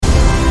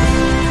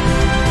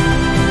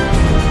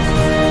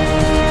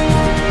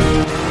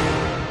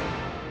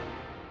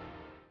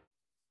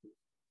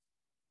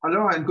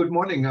And good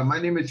morning. My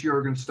name is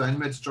Jürgen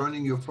Steinmetz,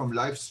 joining you from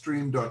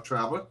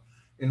livestream.travel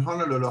in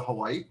Honolulu,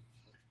 Hawaii.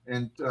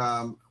 And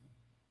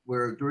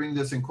we're doing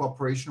this in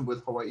cooperation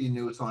with Hawaii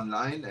News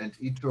Online and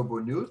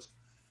eTurbo News.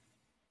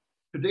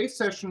 Today's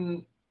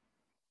session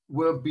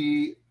will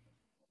be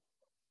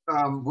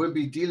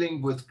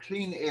dealing with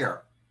clean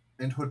air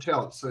and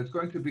hotels. So it's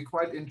going to be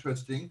quite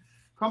interesting,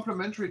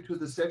 complementary to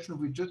the session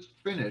we just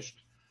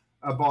finished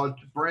about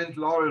brand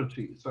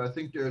loyalty. So I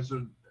think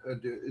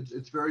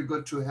it's very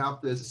good to have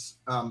this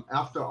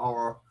after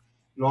our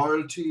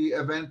loyalty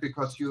event,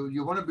 because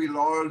you want to be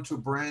loyal to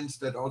brands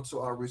that also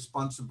are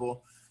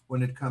responsible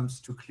when it comes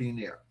to clean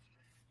air.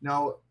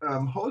 Now,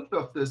 host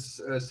of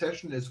this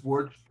session is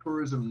World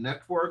Tourism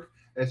Network.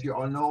 As you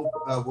all know,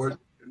 we're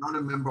not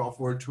a member of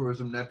World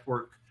Tourism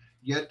Network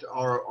yet.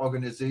 Our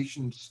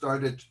organization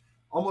started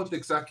almost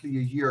exactly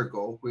a year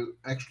ago. We're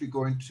actually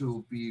going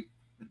to be,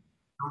 I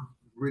don't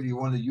really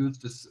want to use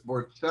this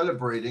word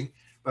celebrating,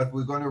 but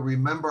we're going to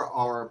remember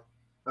our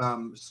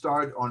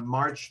start on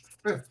March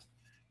 5th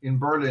in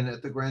Berlin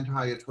at the Grand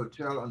Hyatt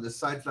Hotel on the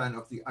sideline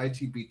of the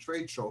ITB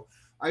trade show.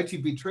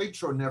 ITB trade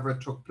show never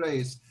took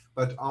place,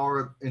 but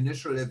our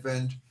initial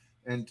event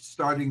and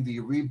starting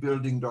the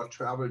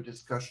rebuilding.travel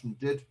discussion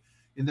did.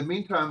 In the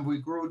meantime, we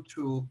grew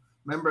to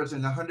members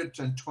in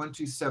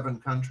 127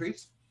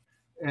 countries,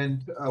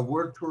 and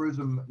World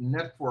Tourism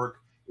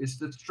Network is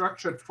the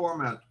structured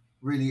format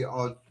really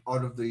out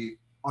of the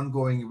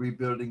ongoing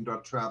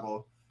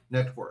rebuilding.travel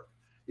network.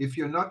 If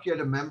you're not yet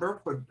a member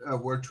for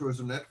World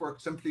Tourism Network,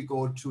 simply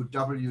go to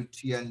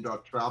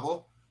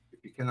WTN.travel.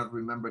 If you cannot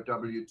remember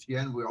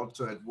WTN, we're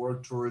also at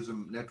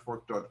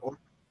worldtourismnetwork.org,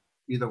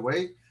 either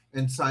way,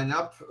 and sign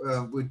up.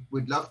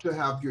 We'd love to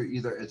have you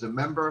either as a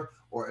member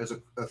or as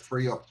a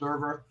free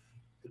observer,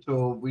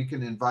 so we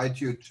can invite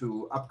you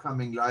to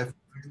upcoming live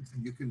events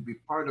and you can be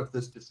part of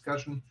this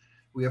discussion.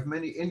 We have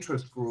many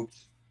interest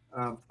groups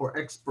for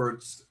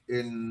experts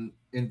in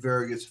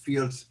various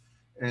fields,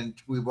 and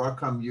we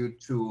welcome you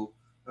to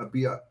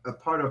be a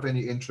part of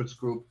any interest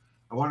group.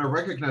 I want to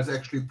recognize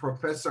actually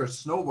Professor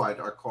Snow White,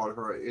 I call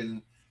her,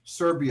 in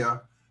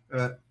Serbia.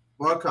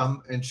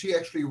 Welcome, and she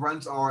actually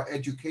runs our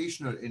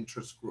educational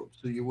interest group.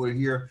 So you will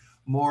hear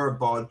more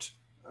about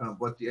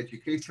what the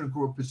educational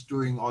group is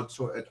doing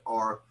also at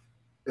our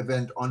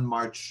event on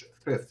March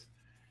 5th.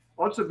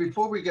 Also,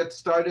 before we get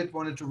started,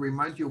 wanted to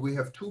remind you we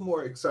have two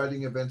more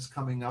exciting events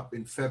coming up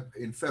in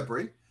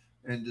February,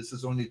 and this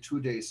is only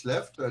 2 days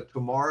left.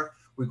 Tomorrow,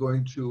 we're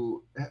going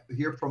to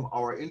hear from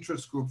our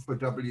interest group for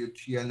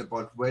WTN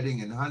about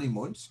wedding and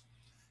honeymoons,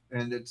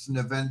 and it's an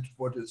event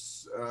what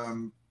is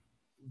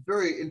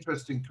very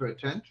interesting to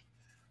attend.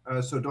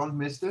 So don't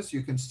miss this.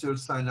 You can still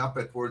sign up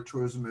at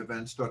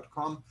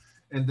worldtourismevents.com.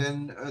 And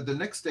then the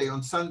next day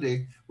on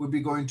Sunday, we'll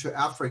be going to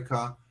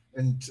Africa,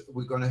 and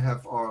we're going to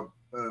have our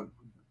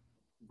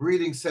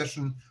greeting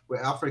session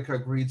where Africa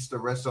greets the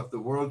rest of the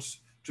world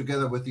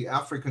together with the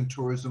African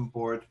Tourism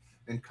Board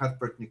and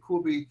Cuthbert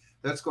Nkubi.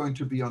 That's going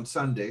to be on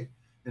Sunday.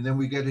 And then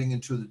we're getting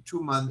into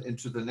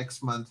the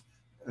next month,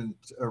 and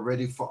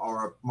ready for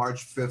our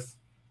March 5th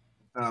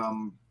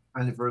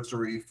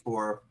anniversary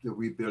for the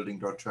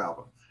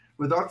rebuilding.travel.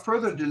 Without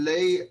further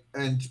delay,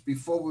 and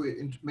before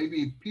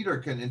maybe Peter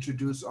can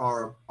introduce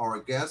our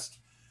guest,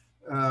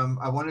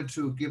 I wanted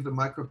to give the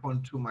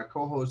microphone to my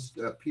co-host,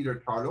 Peter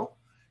Tarlow.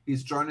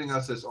 He's joining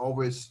us as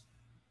always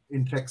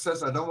in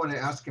Texas. I don't want to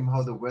ask him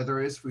how the weather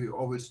is. We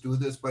always do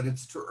this, but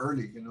it's too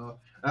early, you know.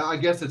 I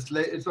guess it's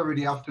late. It's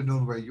already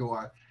afternoon where you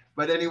are.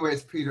 But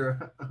anyways,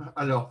 Peter,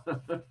 hello.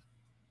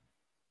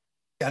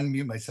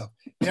 Unmute myself.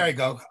 There I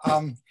go.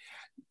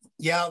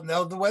 Yeah,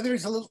 no, the weather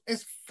is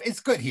it's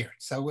good here,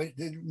 so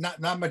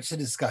not much to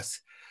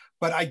discuss.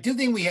 But I do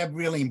think we have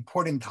really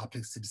important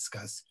topics to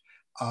discuss,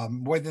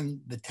 more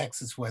than the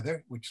Texas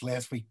weather, which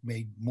last week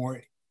made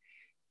more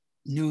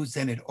news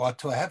than it ought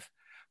to have.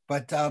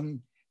 But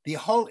the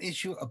whole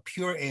issue of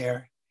pure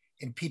air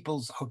in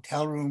people's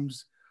hotel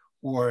rooms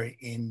or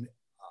in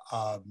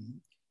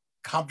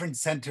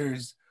conference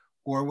centers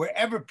or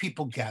wherever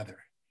people gather.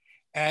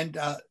 And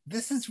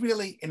this is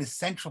really an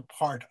essential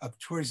part of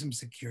tourism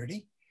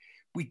security.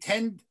 We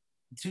tend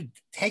to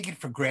take it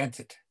for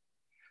granted,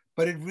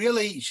 but it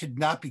really should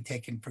not be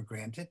taken for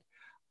granted,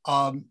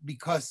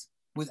 because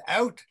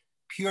without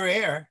pure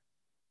air,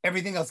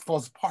 everything else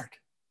falls apart.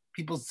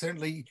 People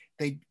certainly,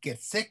 they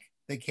get sick,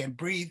 they can't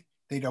breathe,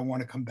 they don't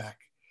want to come back.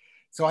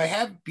 So I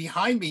have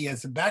behind me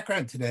as a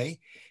background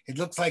today, it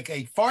looks like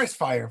a forest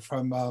fire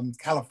from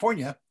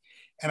California.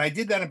 And I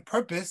did that on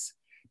purpose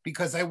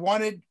because I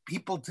wanted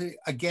people to,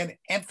 again,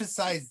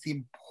 emphasize the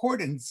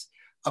importance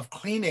of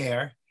clean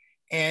air.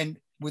 And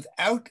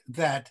without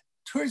that,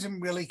 tourism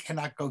really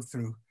cannot go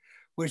through.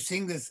 We're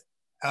seeing this,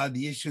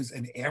 the issues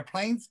in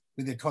airplanes,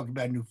 where they're talking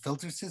about new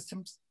filter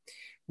systems.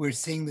 We're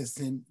seeing this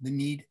in the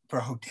need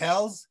for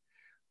hotels,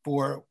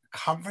 for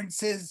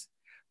conferences,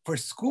 for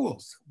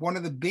schools. One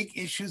of the big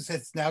issues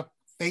that's now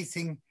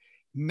facing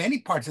many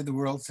parts of the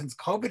world since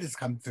COVID has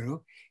come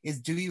through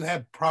is, do you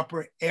have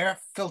proper air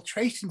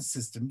filtration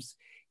systems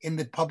in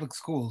the public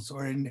schools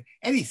or in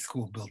any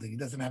school building. It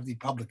doesn't have to be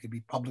public, it could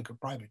be public or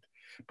private.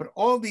 But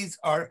all these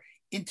are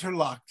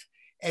interlocked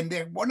and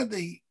they're one of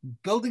the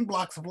building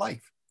blocks of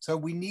life. So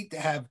we need to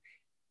have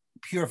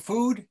pure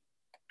food,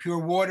 pure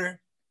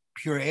water,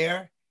 pure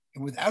air.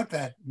 And without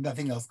that,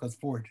 nothing else goes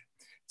forward.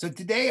 So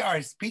today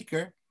our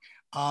speaker,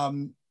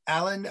 Alan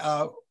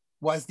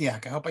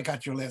Wozniak, I hope I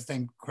got your last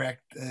name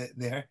correct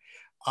there,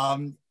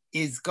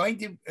 is going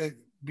to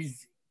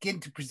begin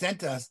to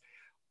present us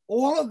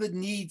all of the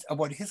needs of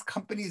what his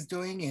company is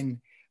doing and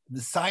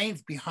the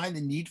science behind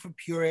the need for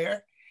pure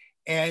air.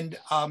 And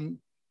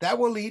that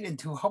will lead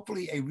into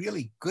hopefully a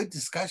really good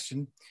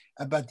discussion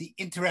about the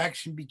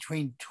interaction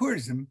between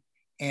tourism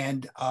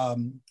and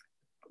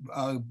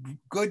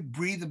good,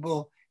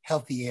 breathable,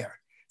 healthy air.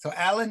 So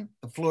Alan,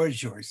 the floor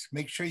is yours.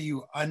 Make sure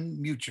you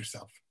unmute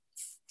yourself.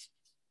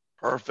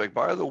 Perfect.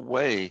 By the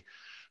way,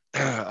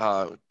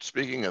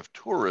 speaking of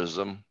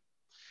tourism,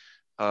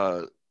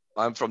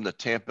 I'm from the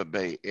Tampa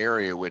Bay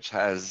area, which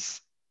has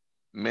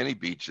many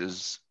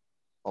beaches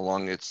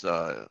along its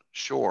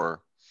shore.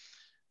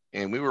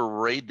 And we were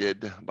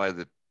rated by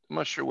the, I'm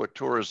not sure what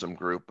tourism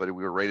group, but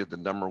we were rated the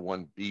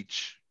 #1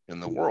 beach in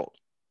the world.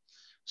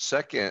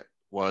 Second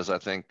was, I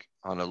think,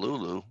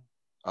 Honolulu,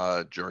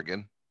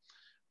 Jurgen,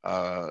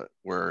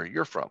 where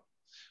you're from.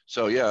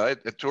 So yeah,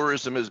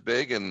 tourism is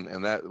big,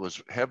 and that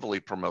was heavily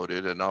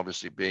promoted. And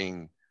obviously,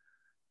 being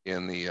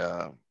in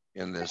the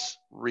in this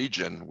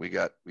region, we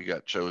got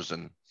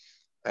chosen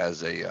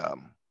as a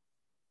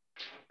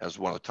as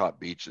one of the top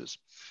beaches.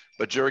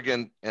 But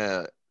Jurgen,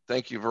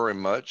 thank you very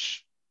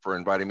much for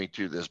inviting me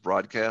to this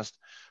broadcast.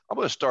 I'm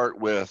going to start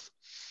with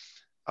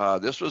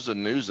this was a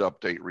news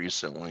update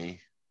recently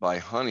by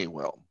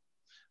Honeywell,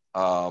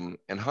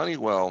 and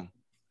Honeywell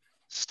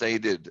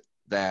stated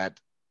that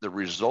the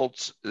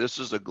results, this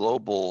is a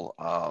global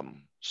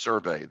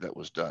survey that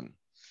was done,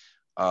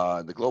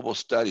 the global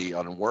study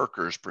on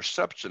workers'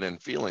 perception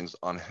and feelings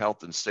on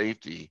health and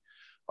safety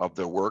of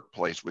their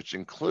workplace, which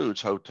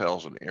includes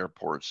hotels and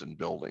airports and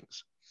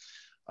buildings.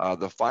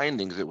 The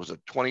findings, it was a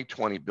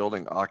 2020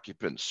 building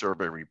occupant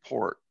survey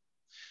report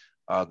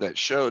that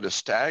showed a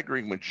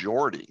staggering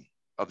majority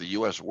of the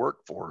US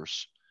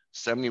workforce,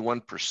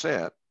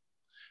 71%,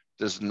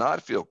 does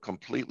not feel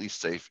completely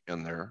safe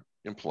in their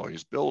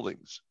employees'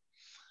 buildings.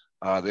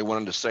 They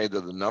wanted to say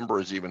that the number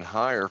is even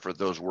higher for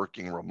those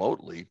working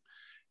remotely,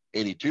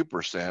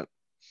 82%,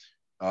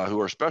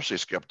 who are especially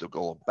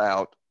skeptical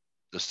about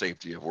the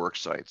safety of work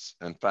sites.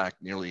 In fact,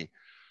 nearly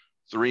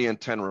 3 in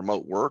 10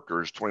 remote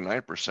workers,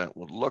 29%,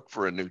 would look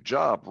for a new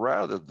job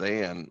rather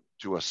than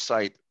to a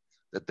site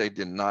that they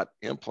did not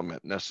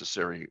implement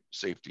necessary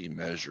safety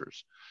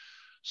measures.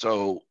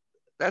 So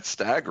that's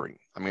staggering.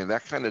 I mean,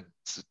 that kind of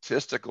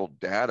statistical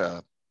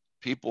data,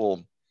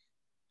 people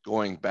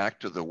going back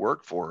to the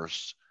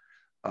workforce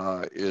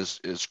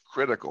is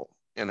critical.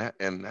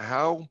 And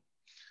how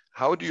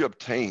do you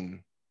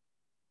obtain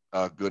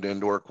good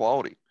indoor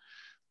quality?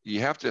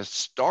 You have to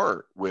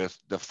start with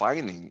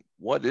defining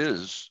what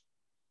is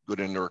good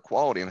indoor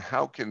quality and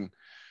how can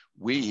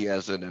we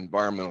as an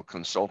environmental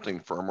consulting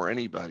firm or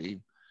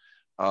anybody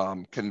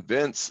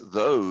convince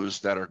those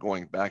that are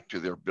going back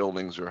to their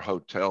buildings or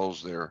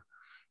hotels, their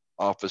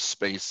office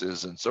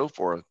spaces and so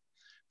forth,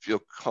 feel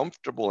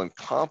comfortable and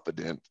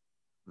confident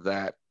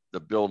that the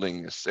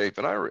building is safe.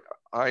 And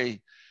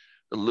I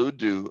allude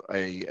to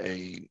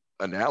a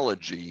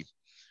analogy,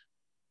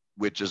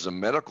 which is a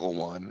medical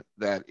one,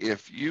 that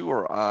if you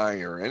or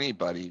I or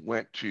anybody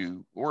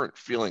weren't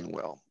feeling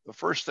well, the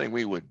first thing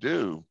we would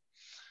do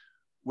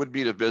would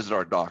be to visit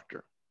our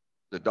doctor.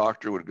 The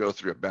doctor would go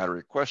through a battery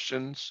of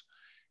questions.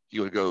 He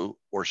would go,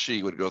 or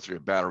she would go through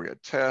a battery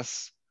of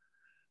tests,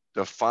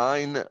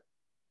 define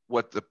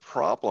what the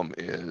problem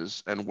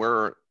is and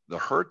where the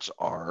hurts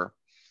are,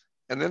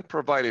 and then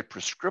provide a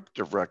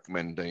prescriptive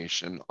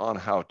recommendation on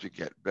how to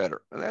get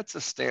better. And that's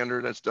a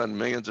standard that's done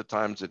millions of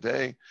times a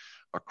day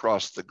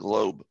across the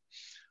globe.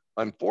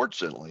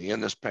 Unfortunately,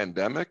 in this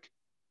pandemic,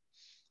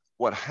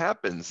 what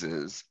happens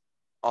is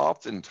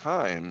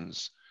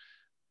oftentimes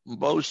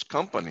most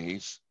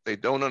companies, they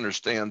don't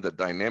understand the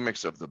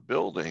dynamics of the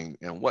building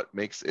and what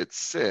makes it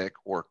sick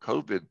or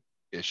COVID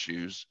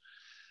issues.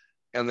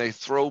 And they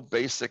throw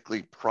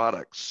basically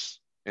products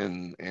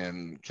and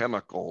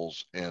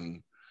chemicals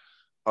and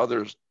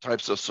other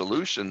types of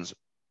solutions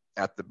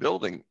at the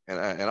building. And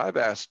I've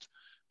asked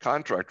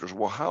contractors,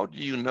 well, how do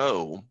you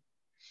know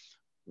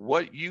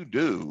what you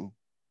do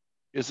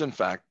is in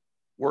fact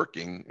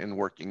working and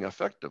working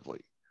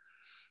effectively?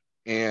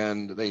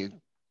 And they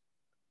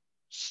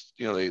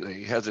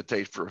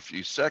hesitate for a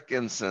few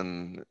seconds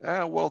and,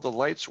 well, the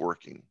light's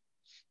working.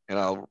 And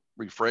I'll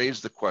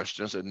rephrase the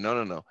question and say,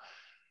 no.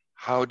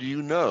 How do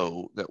you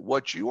know that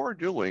what you are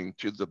doing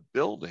to the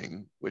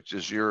building, which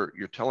is you're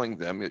telling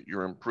them that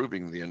you're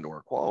improving the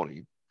indoor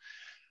quality,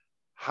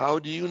 how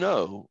do you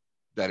know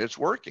that it's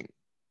working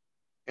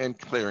and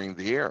clearing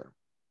the air?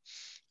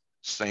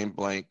 Same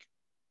blank,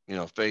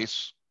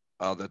 face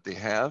that they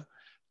have,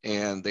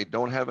 and they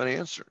don't have an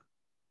answer.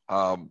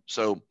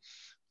 So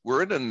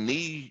we're in a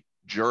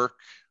knee-jerk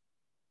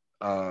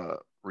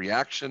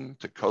reaction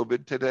to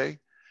COVID today,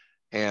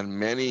 and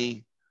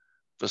many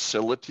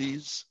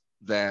facilities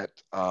that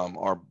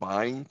are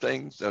buying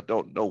things that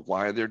don't know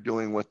why they're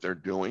doing what they're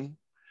doing,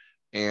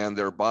 and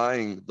they're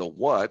buying the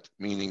what,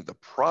 meaning the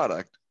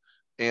product,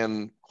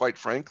 and quite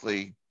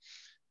frankly,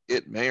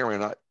 it may or may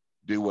not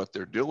do what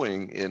they're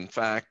doing. In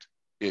fact,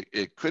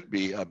 it could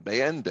be a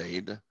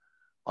Band-Aid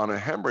on a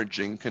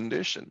hemorrhaging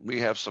condition.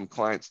 We have some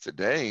clients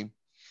today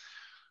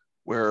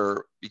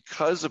where,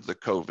 because of the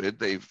COVID,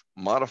 they've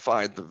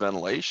modified the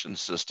ventilation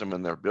system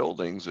in their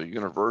buildings, their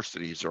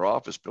universities, their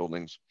office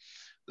buildings,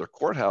 their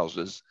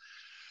courthouses,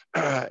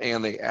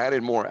 and they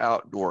added more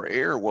outdoor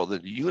air. Well,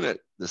 the unit,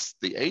 the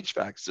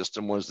HVAC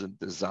system wasn't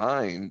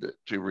designed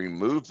to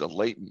remove the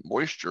latent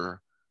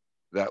moisture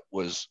that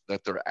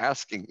they're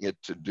asking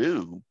it to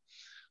do.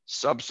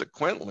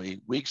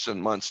 Subsequently, weeks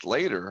and months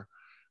later,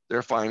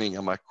 they're finding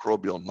a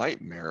microbial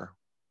nightmare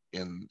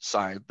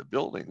inside the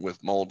building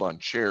with mold on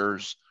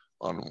chairs,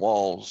 on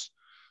walls,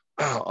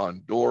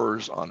 on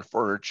doors, on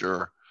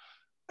furniture,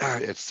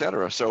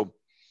 etc. So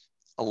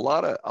a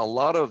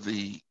lot of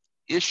the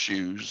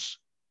issues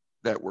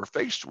that we're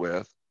faced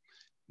with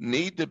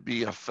need to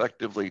be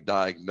effectively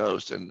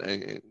diagnosed.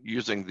 And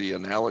using the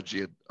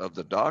analogy of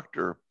the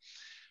doctor,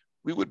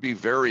 we would be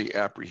very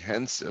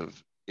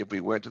apprehensive if we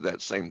went to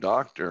that same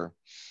doctor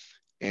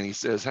and he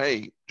says,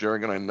 "Hey,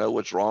 Jerrigan, I know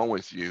what's wrong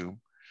with you.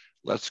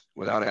 Let's,"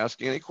 without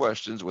asking any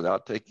questions,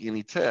 without taking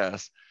any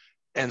tests,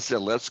 and said,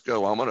 "Let's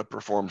go. I'm going to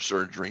perform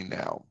surgery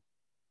now."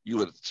 You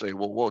would say,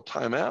 "Well, whoa,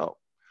 time out.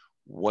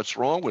 What's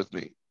wrong with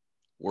me?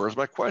 Where's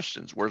my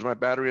questions? Where's my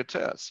battery of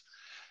tests?"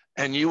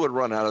 And you would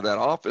run out of that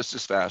office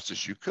as fast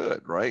as you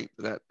could, right?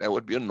 That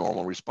would be a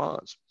normal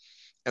response.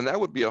 And that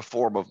would be a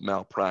form of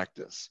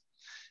malpractice.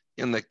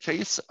 In the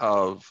case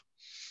of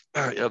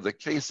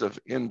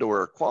indoor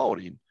air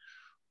quality,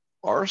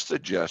 our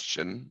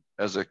suggestion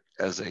as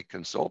a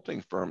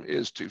consulting firm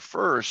is to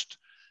first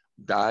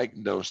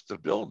diagnose the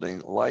building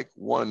like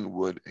one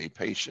would a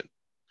patient.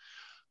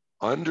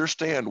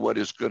 Understand what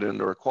is good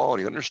indoor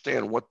quality,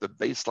 understand what the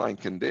baseline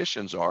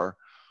conditions are.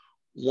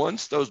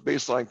 Once those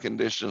baseline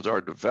conditions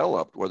are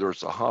developed, whether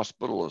it's a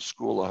hospital, a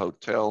school, a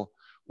hotel,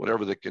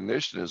 whatever the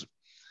condition is,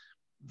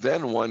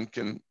 then one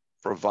can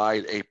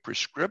provide a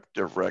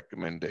prescriptive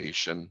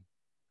recommendation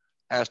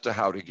as to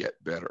how to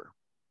get better.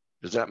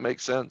 Does that make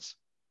sense?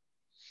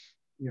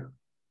 Yeah,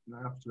 no,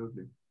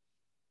 absolutely.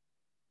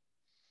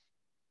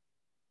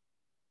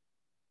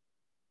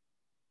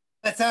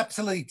 That's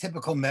absolutely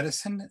typical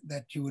medicine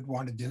that you would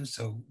want to do.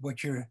 So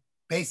what you're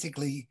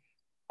basically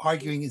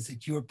arguing is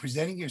that you are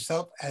presenting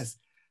yourself as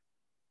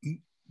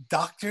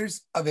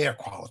doctors of air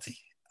quality.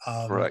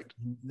 Correct.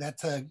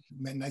 That's a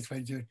nice way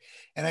to do it.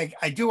 And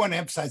I do want to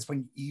emphasize,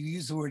 when you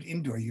use the word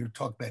indoor, you're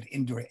talking about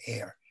indoor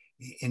air,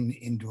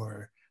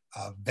 indoor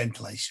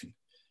ventilation.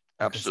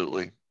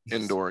 Absolutely.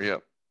 Yes. Indoor,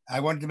 yep. I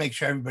wanted to make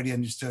sure everybody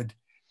understood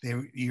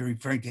you're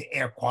referring to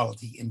air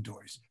quality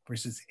indoors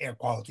versus air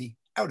quality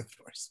out of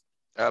doors.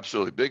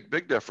 Absolutely.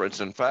 Big difference.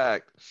 In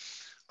fact,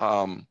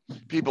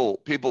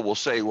 people will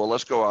say, well,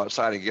 let's go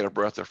outside and get a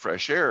breath of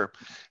fresh air.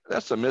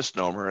 That's a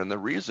misnomer. And the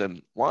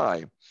reason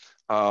why,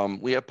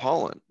 we have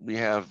pollen, we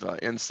have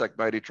insect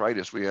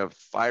bititritis, we have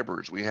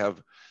fibers, we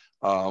have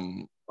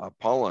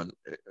pollen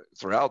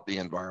throughout the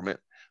environment,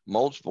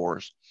 mold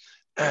spores.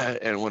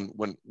 And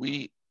when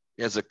we,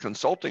 as a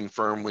consulting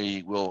firm,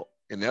 we will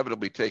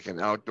inevitably take an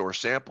outdoor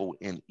sample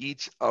in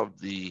each of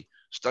the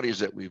studies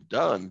that we've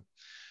done,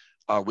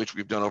 which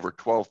we've done over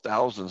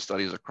 12,000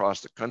 studies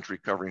across the country,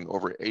 covering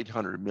over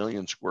 800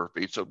 million square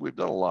feet. So we've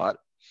done a lot.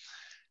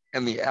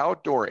 And the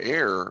outdoor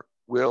air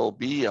will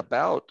be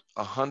about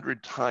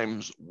 100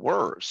 times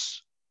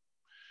worse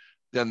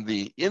than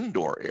the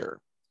indoor air.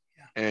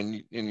 Yeah.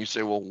 And you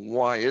say, well,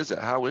 why is that?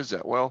 How is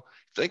that? Well,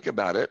 think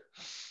about it.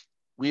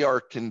 We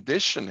are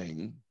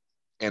conditioning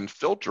and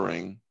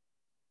filtering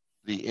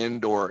the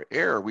indoor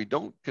air. We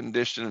don't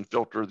condition and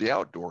filter the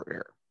outdoor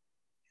air.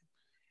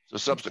 So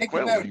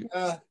subsequently,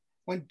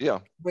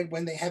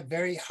 when they have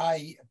very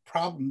high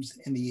problems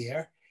in the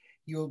air,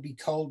 you will be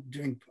told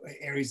during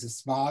areas of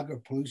smog or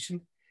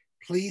pollution,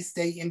 please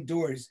stay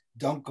indoors,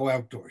 don't go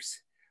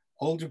outdoors.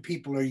 Older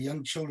people or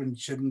young children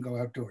shouldn't go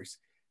outdoors.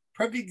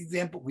 Perfect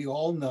example, we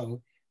all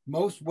know,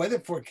 most weather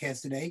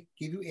forecasts today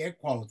give you air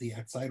quality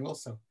outside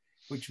also,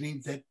 which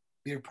means that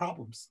there are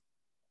problems.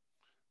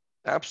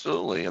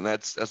 Absolutely, and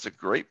that's a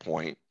great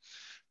point,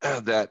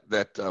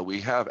 that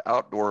we have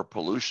outdoor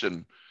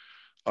pollution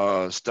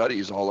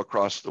studies all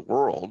across the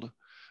world,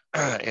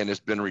 and it's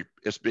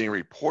being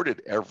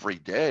reported every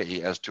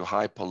day as to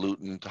high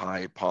pollutant,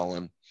 high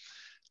pollen,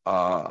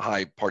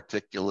 high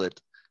particulate,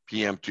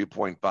 PM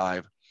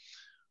 2.5,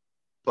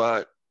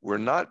 but we're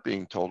not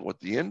being told what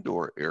the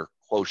indoor air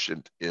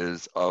quotient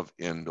is of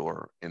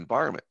indoor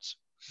environments.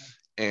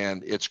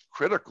 And it's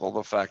critical,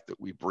 the fact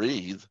that we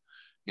breathe,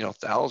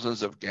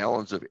 thousands of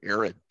gallons of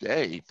air a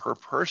day per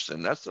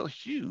person. That's a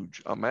huge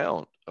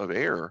amount of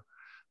air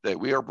that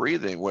we are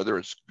breathing, whether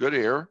it's good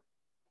air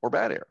or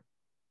bad air.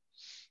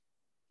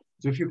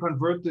 So if you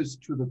convert this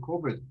to the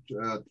COVID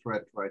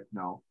threat right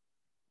now,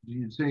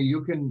 You say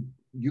you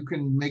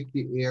can make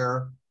the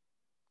air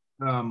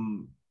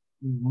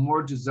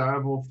more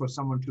desirable for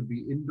someone to be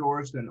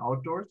indoors than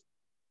outdoors?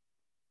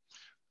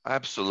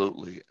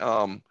 Absolutely.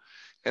 And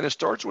it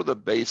starts with a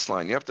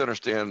baseline. You have to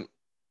understand,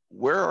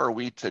 where are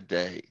we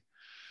today?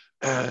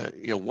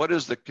 What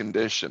is the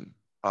condition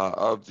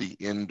of the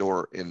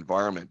indoor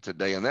environment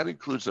today? And that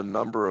includes a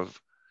number of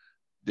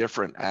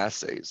different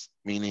assays,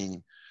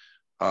 meaning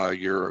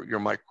your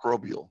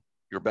microbial,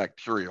 your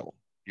bacterial,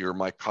 your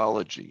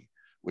mycology,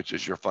 which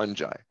is your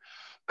fungi,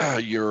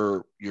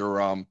 your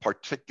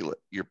particulate,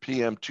 your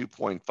PM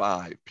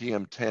 2.5,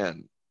 PM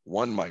 10,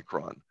 1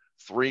 micron,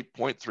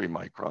 3.3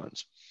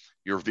 microns,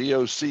 your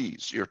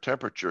VOCs, your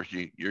temperature,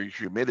 your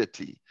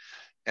humidity.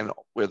 And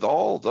with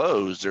all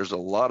those, there's a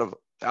lot of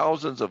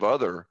thousands of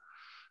other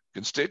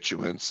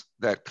constituents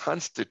that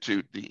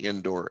constitute the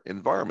indoor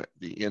environment,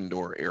 the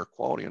indoor air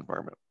quality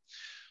environment.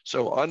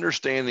 So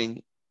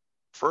understanding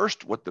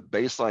first what the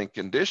baseline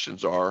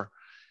conditions are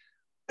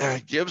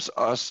gives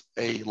us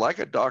like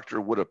a doctor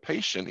would a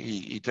patient.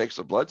 He takes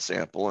a blood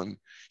sample and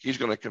he's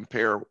going to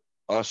compare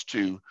us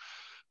to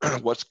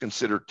what's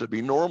considered to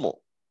be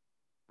normal,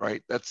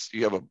 right? That's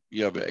you have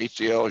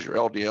HDLs, your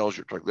LDLs,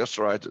 your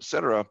triglycerides, et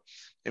cetera,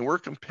 and we're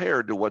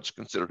compared to what's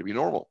considered to be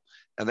normal.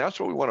 And that's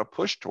what we want to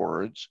push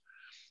towards.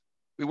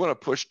 We want to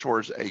push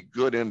towards a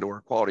good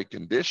indoor quality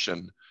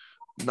condition,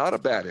 not a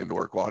bad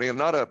indoor quality and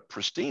not a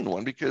pristine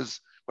one, because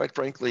quite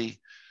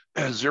frankly,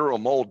 zero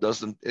mold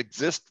doesn't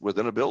exist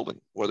within a building,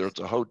 whether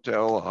it's a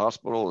hotel, a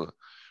hospital, a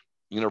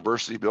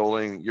university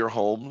building, your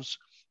homes.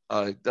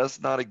 It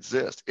does not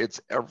exist.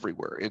 It's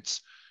everywhere.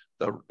 It's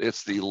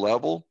the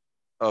level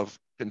of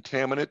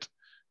contaminant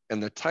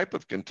and the type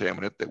of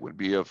contaminant that would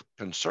be of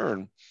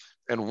concern,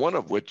 and one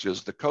of which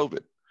is the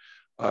COVID.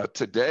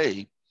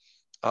 Today,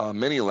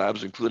 many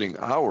labs, including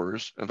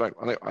ours, in fact,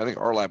 I think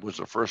our lab was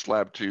the first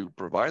lab to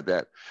provide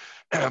that,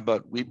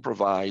 but we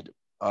provide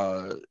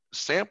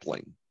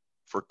sampling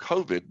for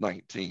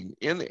COVID-19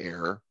 in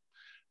air,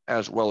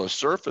 as well as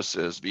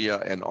surfaces via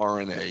an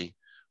RNA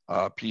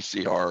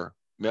PCR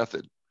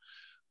method.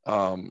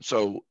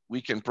 So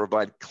we can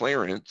provide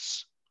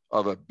clearance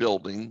of a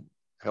building,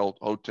 health,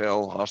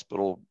 hotel,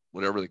 hospital,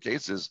 whatever the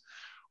case is,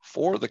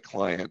 for the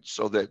client,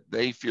 so that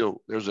they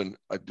feel there's a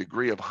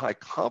degree of high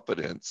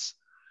confidence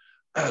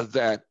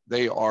that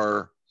they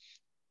have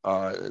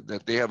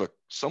a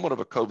somewhat of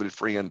a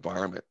COVID-free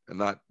environment,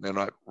 and they're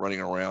not running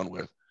around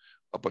with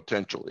a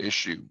potential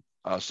issue.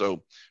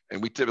 And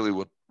we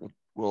typically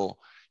will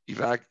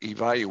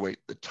evaluate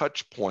the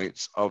touch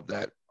points of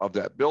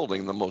that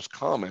building, the most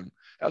common,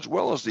 as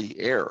well as the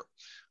air.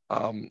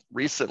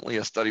 Recently,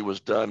 a study was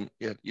done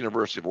at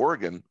University of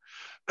Oregon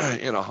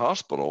in a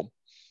hospital,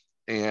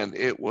 and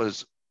it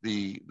was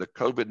the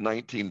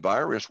COVID-19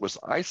 virus was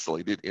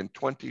isolated in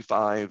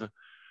 25%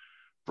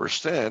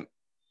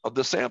 of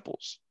the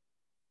samples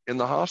in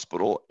the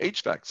hospital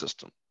HVAC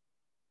system.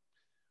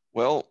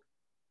 Well,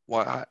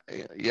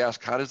 you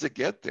ask, how does it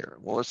get there?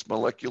 Well, its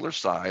molecular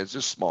size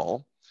is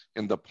small,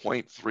 in the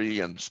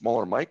 0.3 and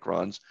smaller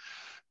microns.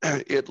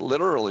 It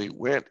literally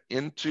went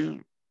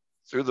through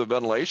the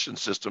ventilation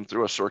system,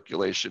 through a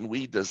circulation.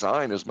 We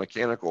design, as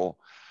mechanical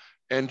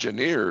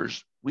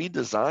engineers, we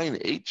design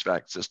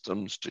HVAC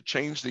systems to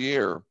change the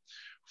air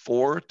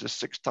 4 to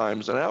 6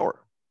 times an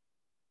hour.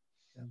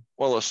 Yeah.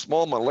 Well, a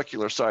small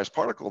molecular sized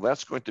particle,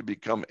 that's going to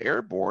become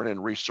airborne and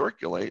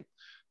recirculate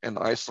and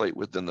isolate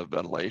within the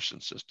ventilation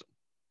system.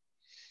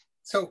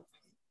 So,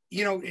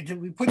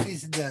 we put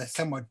these into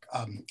somewhat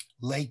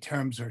lay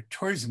terms or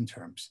tourism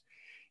terms.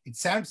 It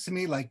sounds to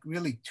me like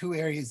really two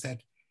areas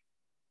that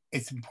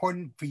it's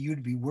important for you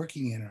to be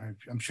working in, or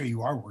I'm sure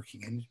you are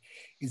working in,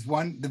 is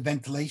one, the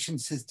ventilation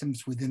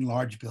systems within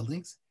large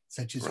buildings,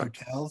 such as right.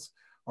 hotels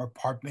or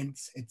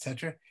apartments, et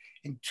cetera.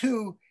 And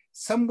two,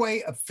 some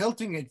way of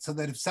filtering it so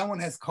that if someone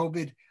has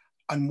COVID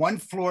on one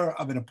floor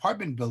of an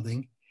apartment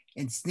building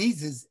and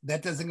sneezes,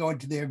 that doesn't go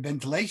into their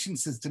ventilation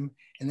system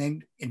and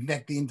then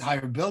infect the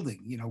entire building,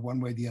 one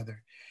way or the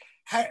other.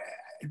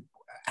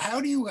 How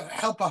do you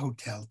help a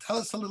hotel? Tell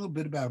us a little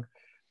bit about,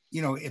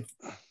 if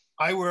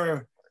I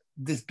were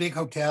this big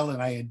hotel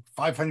and I had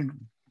 500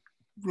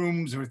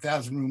 rooms or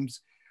 1,000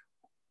 rooms,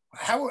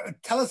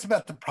 tell us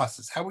about the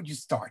process. How would you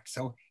start?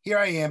 So here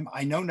I am,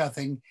 I know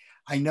nothing.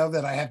 I know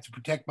that I have to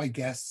protect my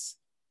guests,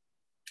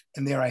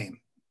 and there I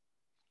am.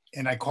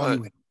 And I call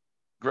you in.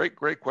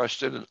 Great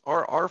question.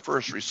 Our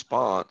first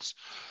response,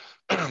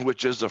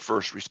 which is the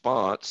first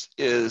response,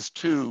 is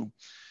to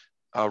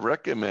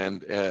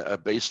recommend a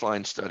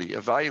baseline study,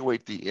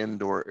 evaluate the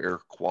indoor air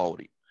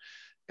quality.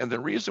 And the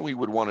reason we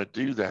would want to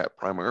do that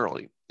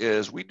primarily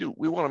is we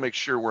want to make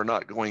sure we're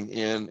not going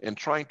in and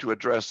trying to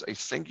address a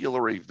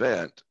singular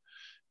event,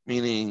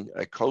 meaning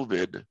a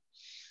COVID,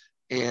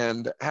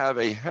 and have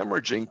a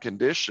hemorrhaging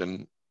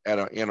condition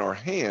in our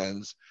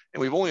hands,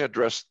 and we've only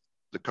addressed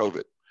the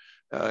COVID.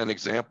 An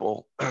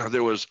example,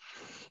 there was,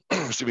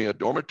 a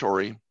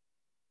dormitory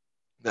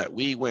that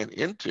we went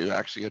into,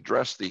 actually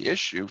addressed the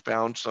issue,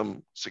 found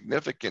some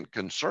significant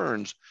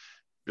concerns,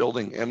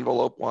 building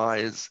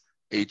envelope-wise,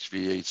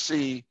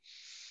 HVAC,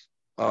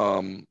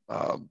 Um,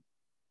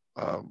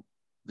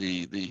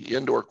 the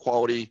indoor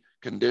quality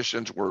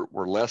conditions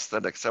were less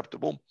than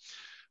acceptable,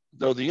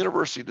 though the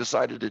university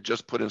decided to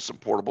just put in some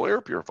portable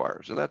air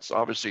purifiers, and that's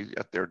obviously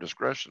at their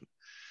discretion.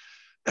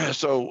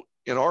 So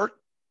in our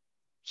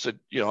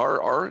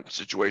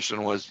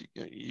situation was,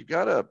 you've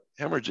got a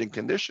hemorrhaging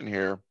condition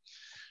here.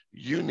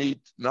 You need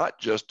not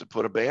just to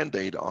put a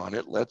Band-Aid on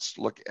it. Let's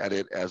look at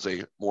it as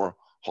a more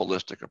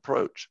holistic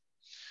approach.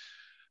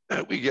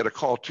 We get a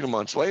call 2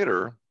 months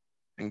later,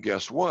 and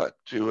guess what?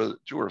 Two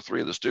or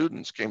three of the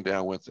students came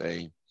down with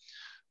a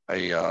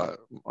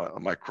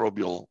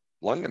microbial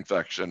lung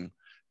infection,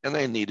 and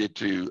they needed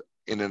to,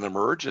 in an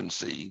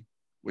emergency,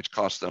 which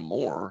cost them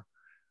more,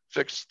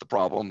 fix the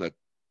problem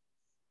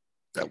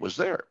that was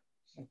there.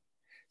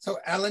 So,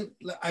 Alan,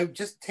 I'm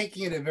just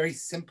taking it at a very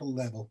simple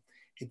level.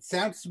 It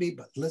sounds to me,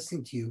 but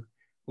listening to you,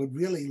 what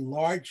really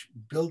large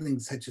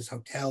buildings such as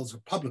hotels or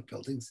public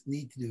buildings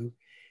need to do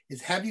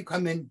is have you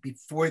come in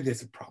before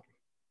there's a problem.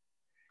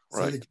 So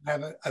Right. that you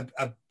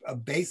have a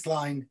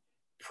baseline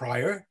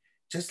prior,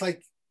 just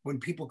like when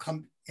people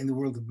come in the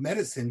world of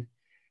medicine,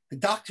 the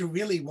doctor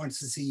really wants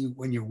to see you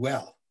when you're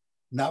well,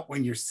 not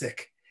when you're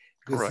sick.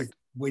 Because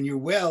when you're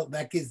well,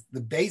 that gives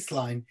the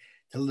baseline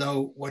to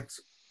know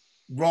what's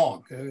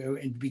wrong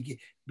and begin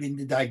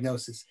the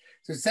diagnosis.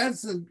 So it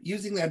sounds,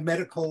 using that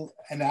medical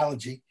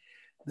analogy,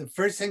 the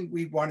first thing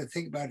we want to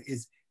think about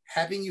is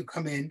having you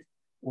come in,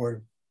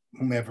 or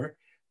whomever,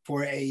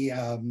 for a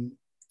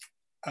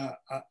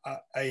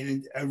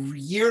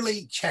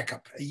yearly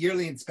checkup, a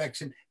yearly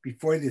inspection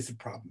before there's a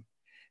problem.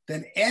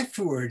 Then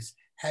afterwards,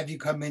 have you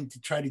come in to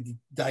try to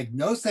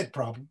diagnose that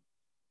problem,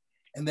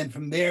 and then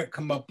from there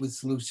come up with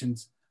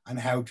solutions on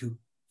how to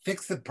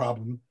fix the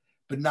problem,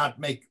 but not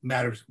make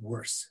matters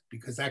worse,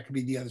 because that could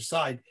be the other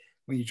side.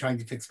 When you're trying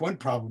to fix one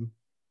problem,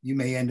 you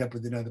may end up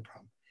with another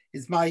problem.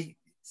 Is my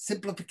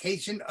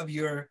simplification of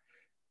your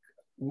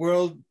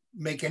world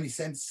make any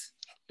sense?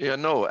 Yeah,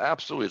 no,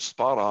 absolutely, it's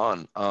spot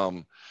on.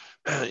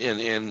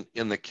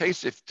 In the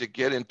case, if to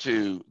get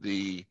into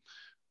the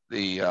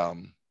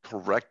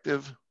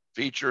corrective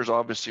features,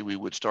 obviously we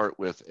would start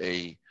with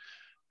a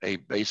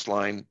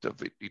baseline to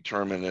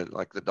determine it,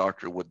 like the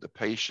doctor would the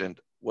patient,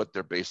 what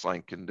their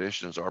baseline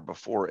conditions are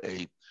before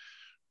a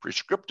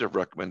prescriptive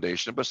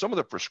recommendation. But some of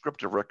the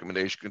prescriptive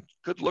recommendation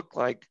could look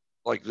like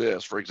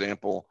this. For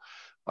example,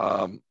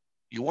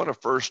 you want to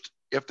first,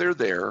 if they're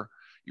there,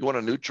 you want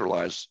to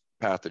neutralize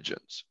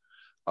pathogens.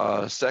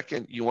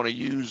 Second, you want to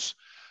use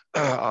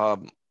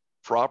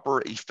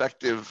proper,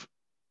 effective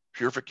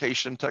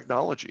purification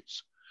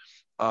technologies.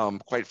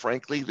 Quite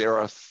frankly, there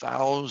are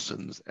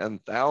thousands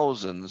and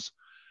thousands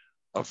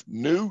of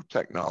new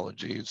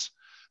technologies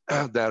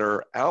that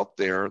are out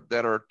there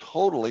that are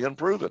totally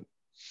unproven.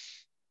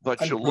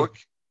 But you look,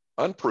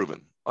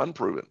 unproven.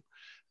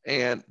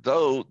 And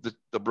though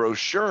the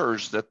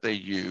brochures that they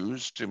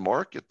use to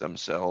market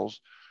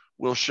themselves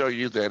will show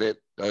you that it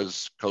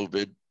does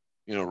COVID,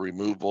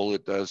 removal,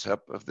 it does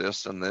HEPA,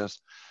 this and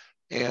this,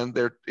 and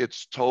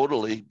it's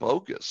totally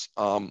bogus.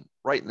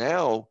 Right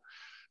now,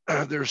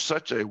 there's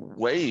such a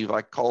wave,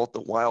 I call it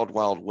the wild,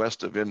 wild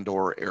west of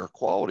indoor air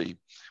quality.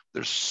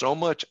 There's so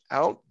much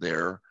out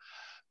there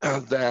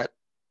that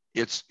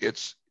it's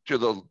to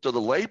the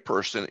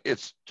layperson,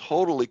 it's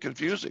totally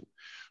confusing.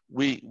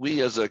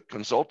 We as a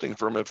consulting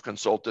firm have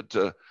consulted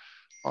to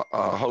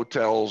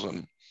hotels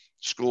and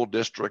school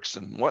districts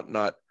and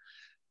whatnot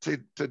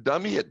to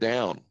dummy it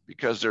down,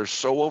 because they're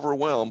so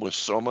overwhelmed with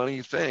so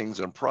many things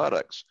and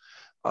products.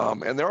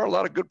 And there are a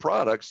lot of good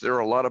products. There are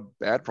a lot of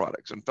bad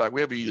products. In fact,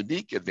 we have a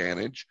unique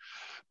advantage.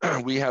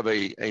 We have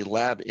a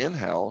lab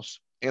in-house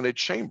and a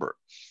chamber.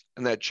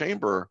 And that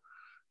chamber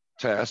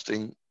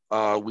testing,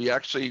 we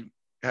actually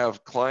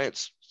have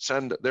clients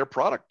send their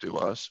product to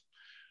us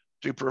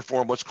to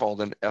perform what's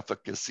called an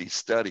efficacy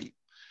study.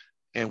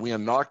 And we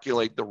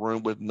inoculate the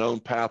room with known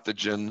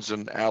pathogens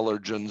and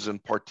allergens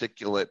and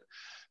particulate,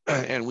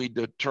 and we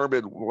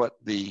determine what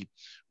the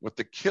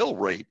kill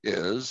rate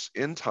is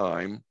in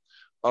time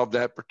of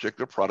that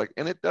particular product,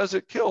 and it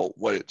kill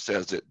what it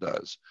says it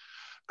does.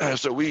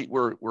 So we've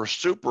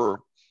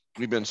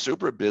been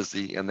super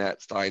busy in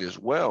that side as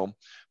well.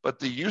 But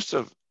the use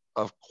of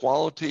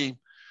quality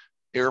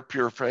air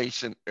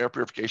purification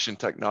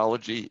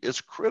technology is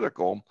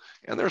critical,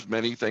 and there's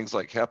many things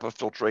like HEPA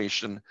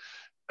filtration.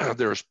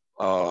 There's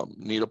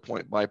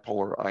needlepoint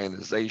bipolar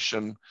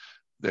ionization.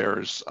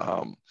 There's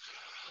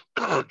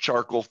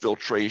charcoal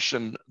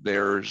filtration.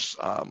 There's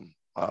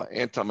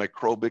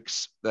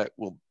antimicrobics that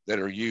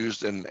are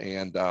used,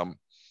 and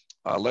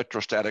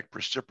electrostatic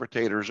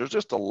precipitators. There's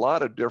just a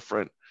lot of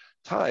different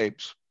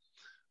types.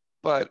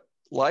 But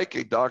like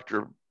a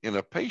doctor in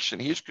a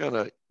patient,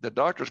 the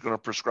doctor's going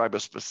to prescribe a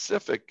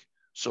specific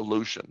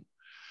solution,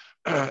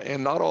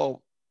 and not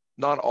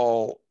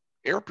all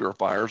air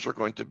purifiers are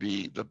going to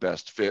be the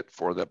best fit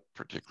for the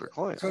particular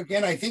client. So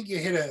again, I think you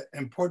hit an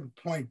important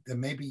point that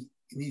maybe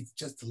needs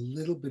just a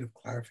little bit of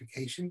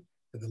clarification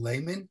for the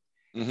layman.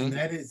 Mm-hmm. And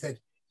that is that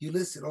you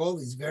listed all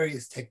these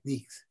various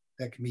techniques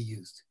that can be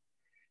used.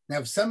 Now,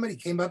 if somebody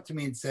came up to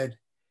me and said,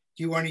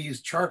 do you want to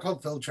use charcoal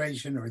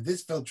filtration or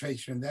this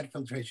filtration and that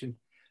filtration?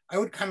 I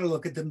would kind of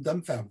look at them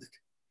dumbfounded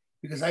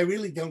because I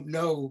really don't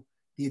know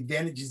the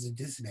advantages and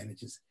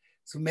disadvantages.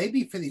 So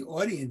maybe for the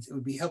audience, it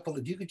would be helpful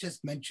if you could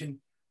just mention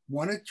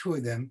one or two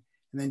of them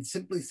and then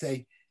simply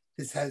say,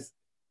 this has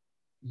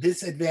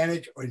this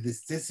advantage or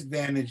this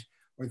disadvantage,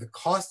 or the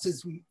cost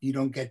is you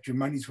don't get your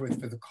money's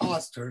worth for the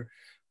cost,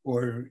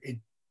 or it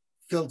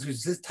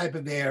filters this type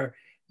of air,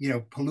 you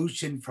know,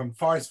 pollution from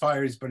forest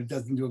fires, but it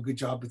doesn't do a good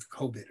job with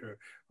COVID or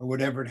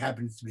whatever it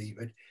happens to be.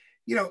 But,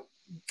 you know,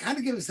 kind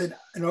of give us an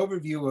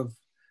overview of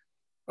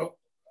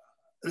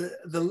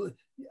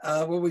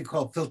what we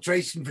call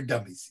filtration for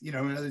dummies. You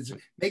know, in other words,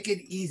 make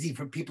it easy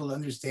for people to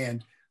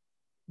understand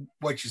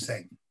what you're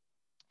saying.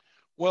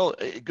 Well,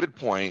 a good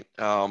point.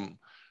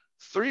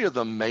 Three of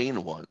the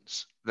main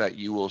ones that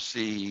you will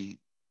see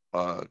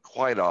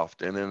quite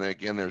often, and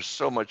again, there's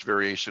so much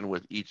variation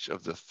with each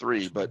of the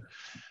three, but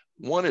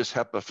one is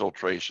HEPA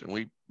filtration.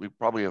 We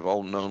probably have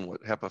all known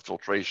what HEPA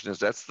filtration is.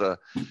 That's the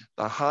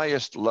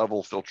highest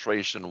level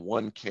filtration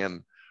one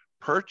can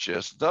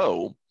purchase,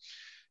 though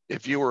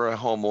if you were a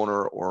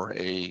homeowner or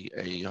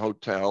a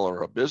hotel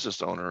or a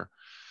business owner,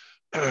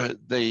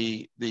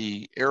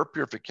 the air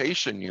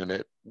purification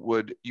unit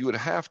you would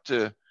have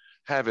to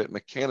have it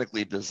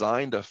mechanically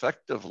designed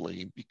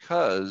effectively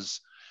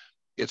because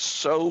it's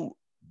so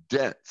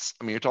dense.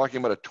 I mean, you're talking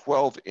about a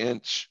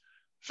 12-inch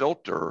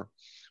filter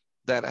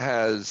that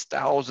has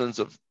thousands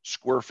of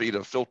square feet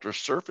of filter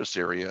surface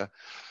area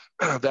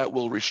that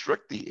will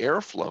restrict the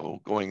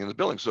airflow going in the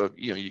building. So,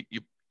 you know,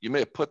 you may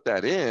have put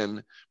that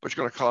in, but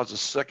you're going to cause a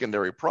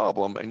secondary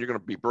problem, and you're going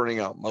to be burning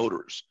out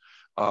motors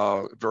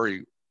at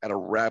a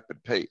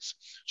rapid pace.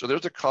 So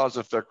there's a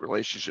cause-effect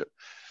relationship.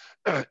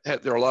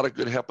 There are a lot of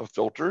good HEPA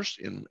filters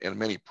in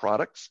many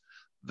products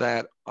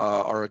that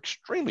are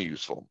extremely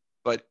useful,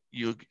 but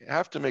you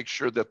have to make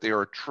sure that they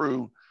are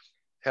true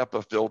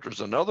HEPA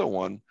filters. Another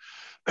one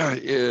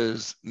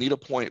is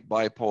needlepoint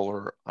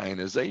bipolar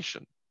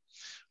ionization.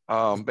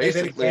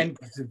 Basically, again,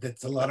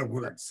 that's a lot of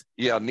words.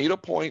 Yeah,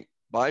 needlepoint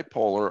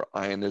bipolar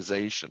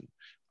ionization,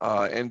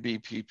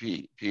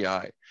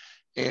 NBPPI.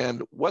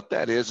 And what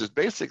that is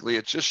basically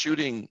it's just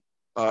shooting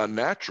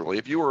naturally.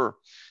 If you were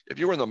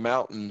in the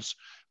mountains,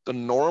 the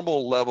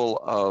normal level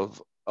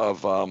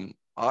of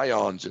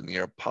ions in the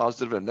air,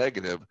 positive and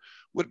negative,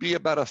 would be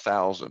about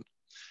 1,000.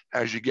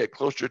 As you get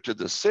closer to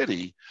the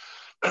city,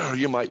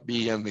 you might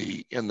be in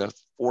the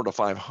 400 to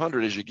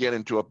 500. As you get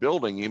into a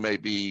building, you may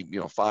be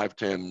 5,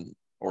 10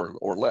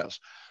 or less.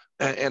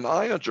 And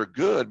ions are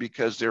good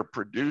because they're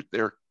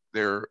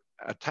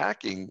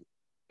attacking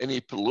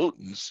any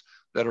pollutants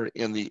that are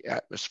in the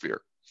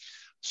atmosphere.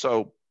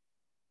 So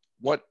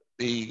what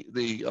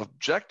the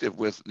objective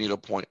with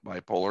needlepoint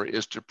bipolar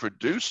is to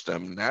produce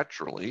them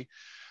naturally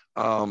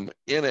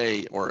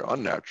or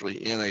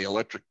unnaturally in an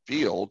electric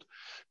field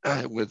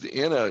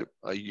within a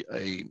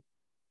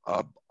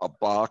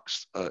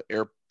box,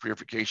 air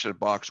purification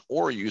box,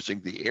 or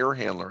using the air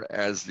handler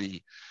as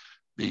the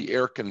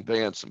air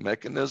conveyance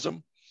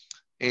mechanism,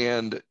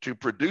 and to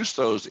produce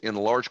those in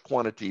large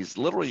quantities,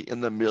 literally in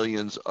the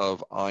millions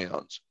of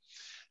ions.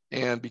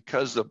 And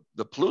because the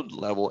pollutant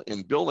level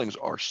in buildings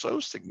are so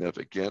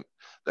significant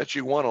that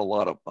you want a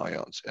lot of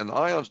ions. And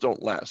ions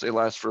don't last. They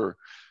last for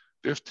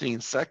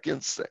 15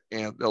 seconds,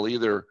 and they'll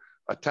either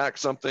attack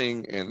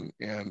something and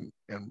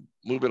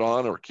move it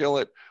on or kill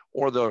it,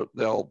 or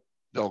they'll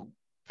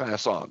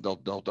pass on.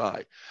 They'll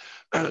die.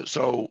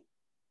 So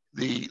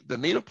the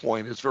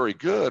needlepoint is very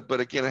good, but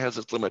again, it has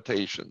its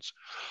limitations,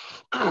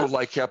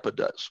 like HEPA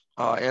does.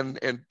 And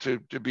to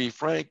be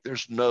frank,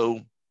 there's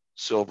no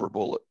silver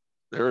bullet.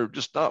 There's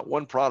just not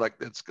one product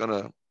that's going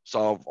to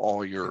solve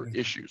all your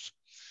issues.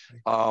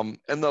 And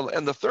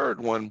the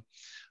third one,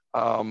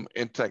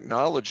 in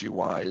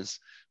technology-wise,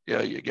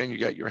 again, you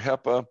got your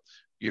HEPA,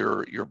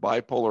 your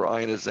bipolar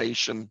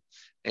ionization,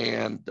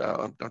 and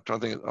I'm trying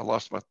to think. I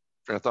lost my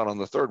train of thought on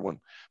the third one.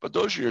 But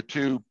those are your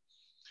two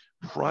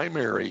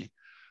primary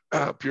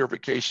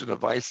purification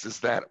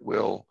devices that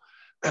will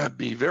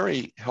be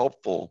very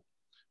helpful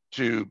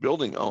to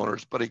building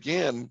owners. But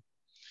again,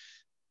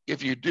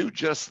 if you do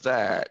just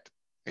that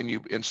and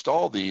you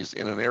install these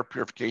in an air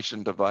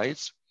purification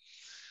device,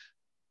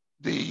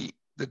 the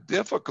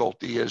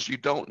difficulty is you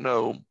don't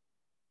know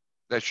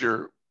that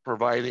you're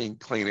providing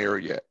clean air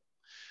yet.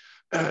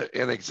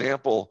 An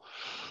example,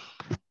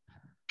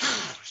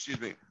 excuse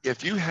me,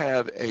 if you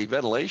have a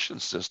ventilation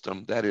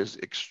system that is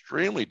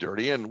extremely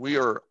dirty, and we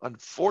are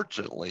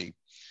unfortunately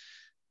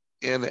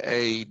in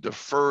a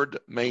deferred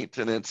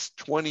maintenance,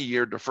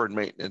 20-year deferred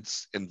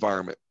maintenance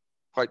environment.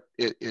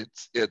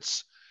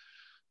 It's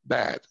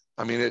bad.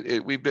 I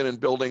mean, we've been in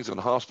buildings and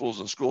hospitals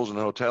and schools and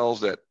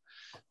hotels that,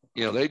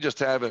 they just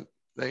haven't,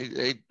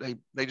 they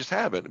just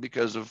haven't,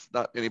 because of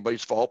not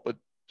anybody's fault, but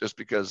just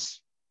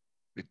because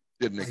it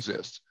didn't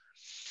exist.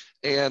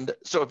 And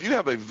so if you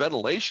have a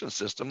ventilation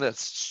system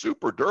that's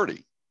super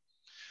dirty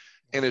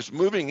and is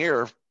moving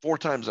air 4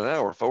 times an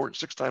hour,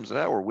 6 times an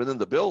hour within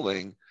the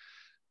building,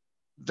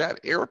 that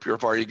air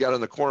purifier you got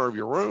in the corner of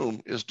your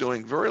room is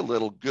doing very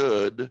little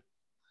good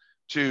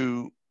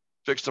to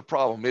fix the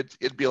problem.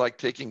 It'd be like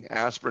taking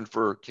aspirin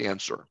for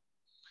cancer.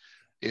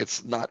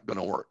 It's not going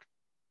to work.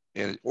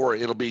 Or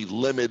it'll be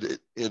limited.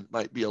 It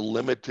might be a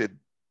limited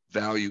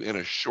value in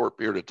a short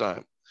period of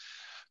time.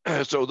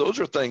 So those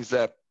are things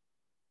that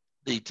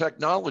the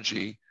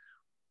technology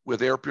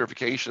with air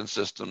purification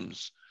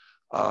systems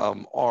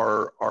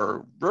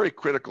are very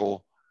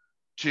critical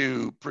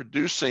to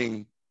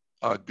producing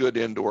a good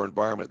indoor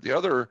environment. The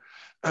other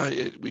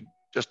we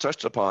just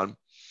touched upon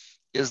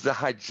is the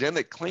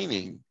hygienic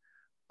cleaning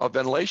of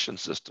ventilation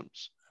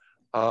systems.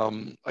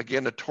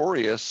 Again,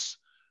 notorious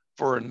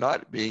for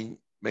not being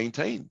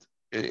maintained.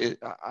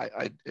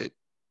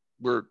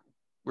 We're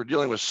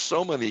dealing with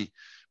so many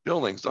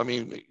buildings. I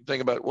mean,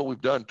 think about what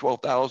we've done,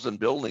 12,000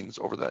 buildings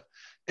over that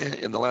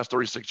in the last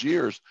 36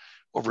 years,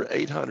 over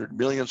 800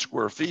 million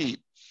square feet.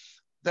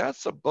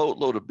 That's a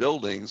boatload of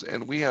buildings.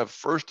 And we have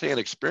firsthand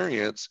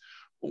experience,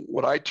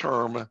 what I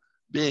term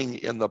being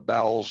in the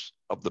bowels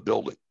of the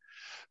building.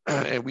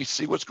 And we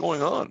see what's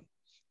going on.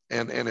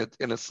 And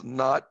it's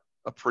not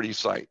a pretty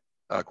sight,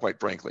 quite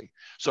frankly.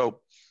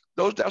 So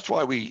that's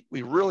why we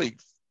really,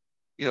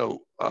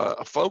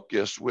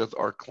 focus with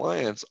our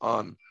clients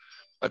on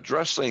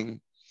addressing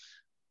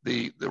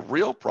the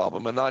real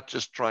problem and not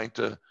just trying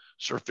to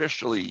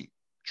superficially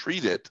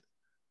treat it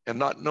and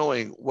not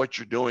knowing what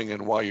you're doing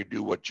and why you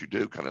do what you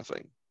do, kind of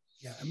thing.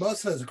 Yeah, and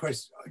most of us, of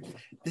course,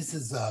 this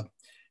is a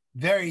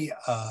very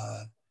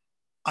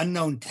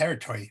unknown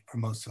territory for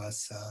most of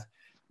us.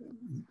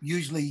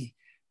 Usually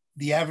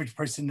the average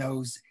person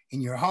knows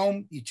in your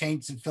home, you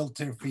change the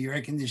filter for your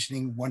air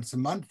conditioning once a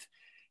month,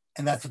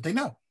 and that's what they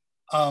know.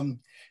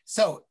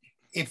 So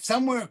if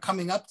someone were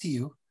coming up to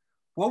you,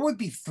 what would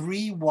be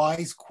 3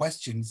 wise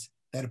questions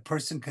that a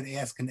person could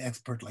ask an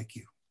expert like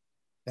you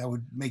that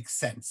would make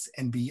sense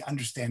and be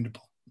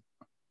understandable?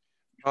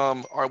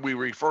 Are we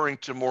referring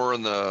to more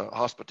on the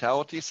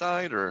hospitality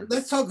side, or?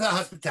 Let's talk about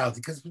hospitality,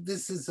 because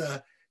this is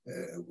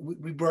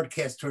we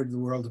broadcast toward the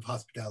world of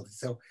hospitality.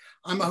 So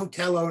I'm a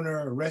hotel owner,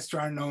 a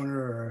restaurant owner,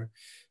 or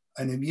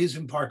an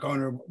amusement park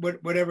owner,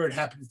 whatever it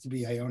happens to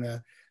be. I own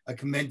a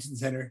convention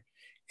center,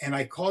 and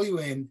I call you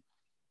in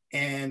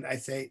and I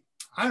say,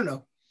 I don't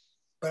know,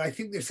 but I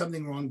think there's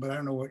something wrong, but I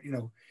don't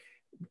know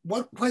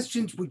what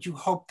questions would you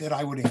hope that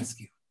I would ask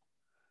you?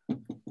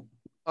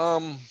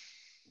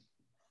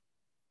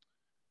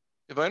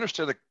 If I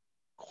understand the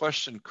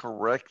question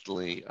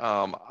correctly,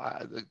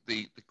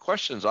 the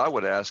questions I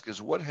would ask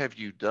is, what have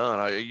you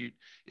done?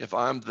 If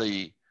I'm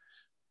the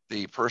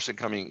person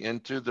coming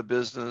into the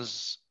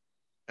business,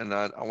 and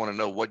I want to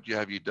know what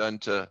have you done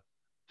to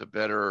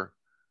better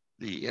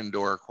the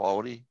indoor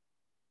quality?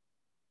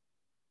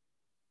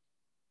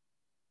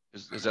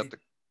 Is that the?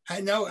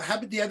 I know. How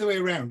about the other way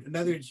around? In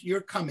other words,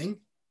 you're coming,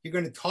 you're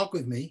going to talk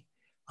with me.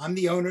 I'm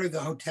the owner of the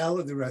hotel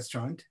or the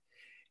restaurant,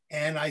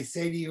 and I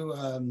say to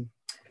you,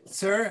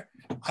 sir,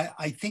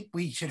 I think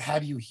we should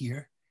have you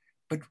here,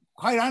 but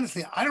quite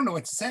honestly, I don't know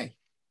what to say.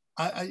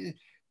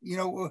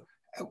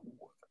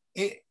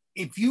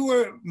 If you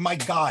were my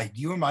guide,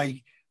 you were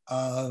my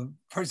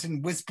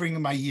person whispering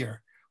in my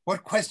ear,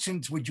 what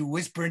questions would you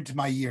whisper into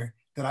my ear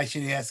that I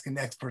should ask an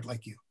expert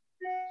like you?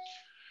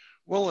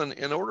 Well,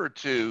 in order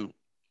to,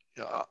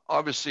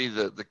 obviously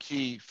the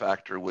key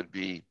factor would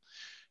be,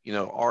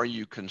 are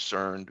you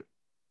concerned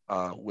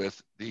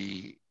with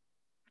the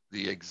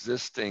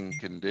existing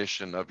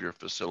condition of your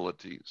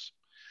facilities?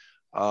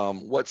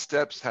 What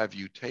steps have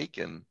you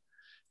taken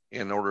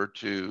in order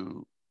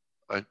to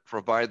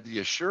provide the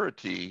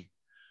assurity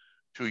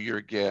to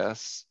your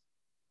guests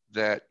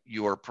that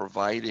you are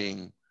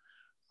providing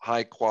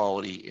high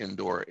quality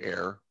indoor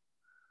air?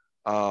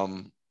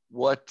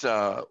 What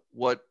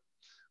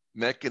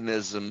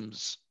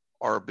mechanisms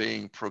are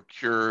being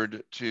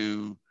procured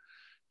to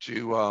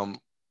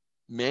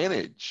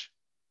manage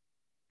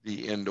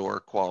the indoor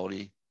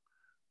quality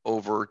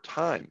over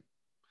time,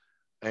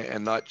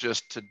 and not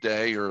just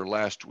today or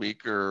last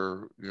week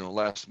or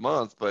last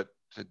month, but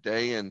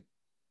today and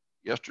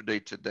yesterday,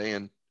 today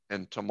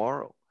and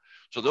tomorrow?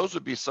 So those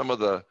would be some of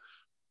the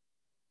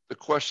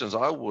questions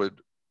I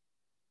would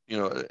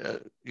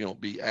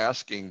be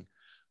asking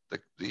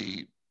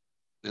the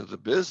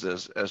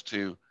business as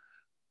to,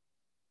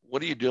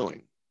 what are you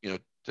doing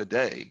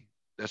today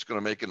that's going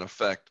to make an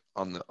effect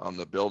on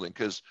the building?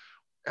 Because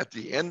at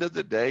the end of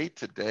the day,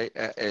 today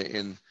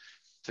in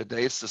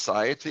today's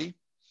society,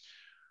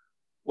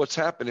 what's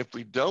happened if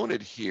we don't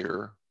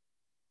adhere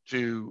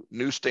to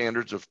new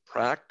standards of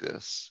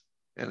practice,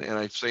 and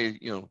I say,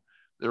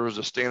 there was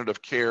a standard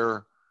of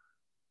care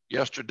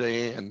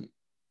yesterday, and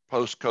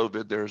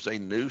post-COVID, there's a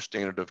new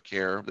standard of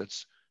care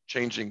that's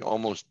changing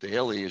almost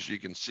daily, as you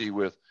can see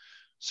with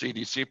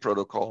CDC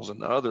protocols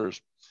and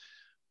others.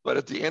 But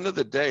at the end of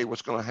the day,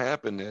 what's going to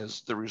happen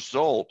is the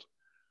result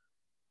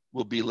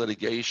will be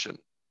litigation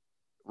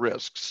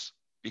risks,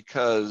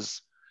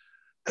 because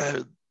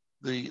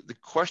the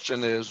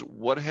question is,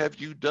 what have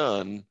you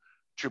done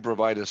to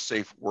provide a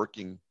safe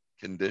working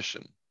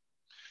condition?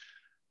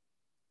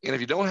 And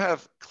if you don't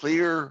have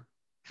clear,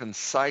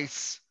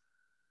 concise,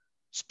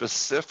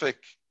 specific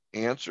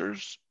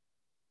answers,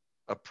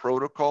 of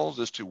protocols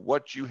as to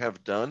what you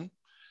have done,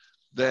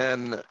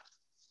 then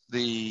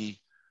the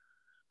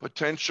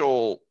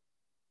potential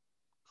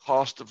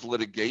cost of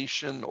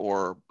litigation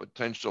or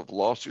potential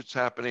lawsuits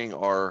happening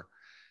are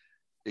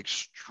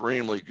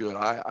extremely good.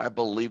 I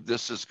believe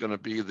this is going to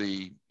be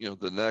the,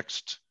 the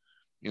next,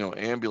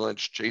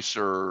 ambulance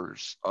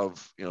chasers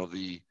of,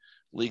 the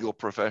legal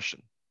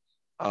profession.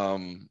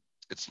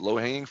 It's low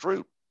hanging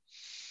fruit.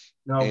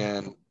 No.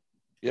 And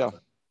yeah.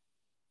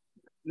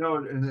 No,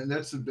 and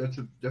that's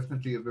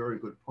definitely a very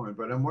good point.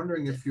 But I'm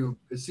wondering if you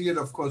see it.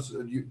 Of course,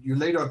 you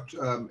laid out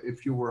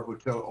if you were a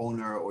hotel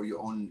owner or you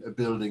own a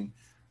building,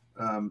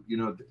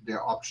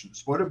 their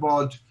options. What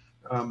about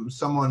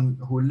someone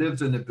who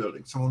lives in a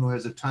building, someone who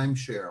has a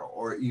timeshare,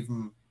 or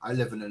even I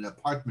live in an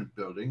apartment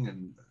building,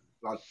 and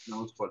God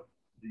knows what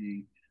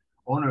the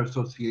owner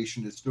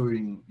association is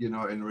doing,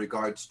 in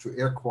regards to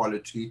air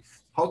quality.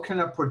 How can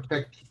I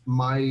protect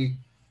my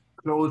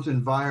closed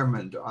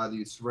environment? Are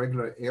these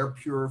regular air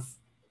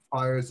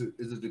purifiers?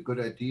 Is it a good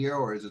idea,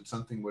 or is it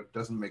something that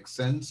doesn't make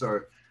sense?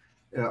 Or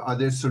are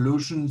there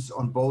solutions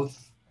on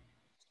both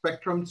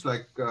spectrums,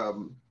 like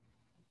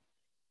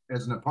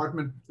as an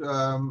apartment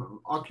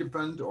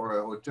occupant or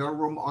a hotel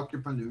room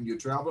occupant when you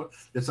travel?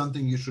 There's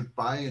something you should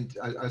buy. And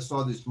I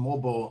saw these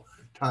mobile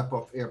type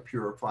of air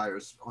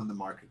purifiers on the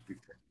market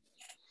before.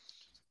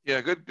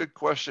 Yeah, good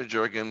question,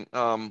 Jürgen.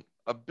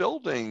 A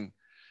building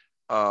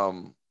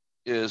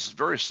is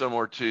very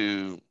similar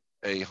to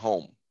a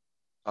home.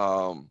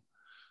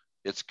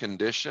 It's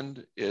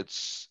conditioned,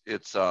 it's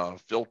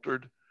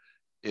filtered,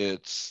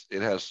 it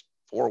has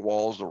 4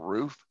 walls, a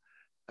roof.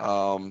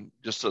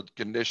 Just the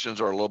conditions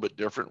are a little bit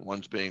different.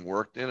 One's being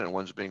worked in and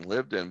one's being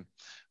lived in. At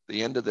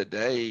the end of the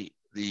day,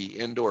 the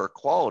indoor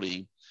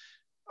quality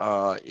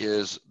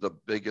is the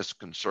biggest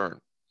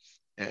concern.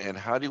 And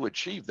how do you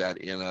achieve that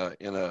in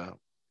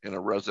a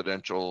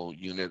residential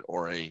unit,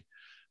 or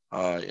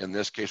in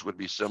this case would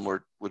be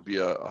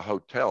a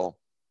hotel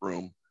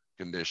room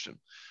condition?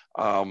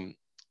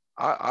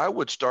 I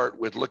would start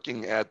with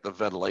looking at the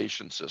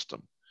ventilation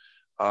system,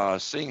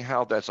 seeing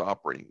how that's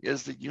operating.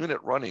 Is the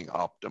unit running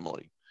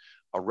optimally?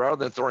 Rather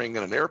than throwing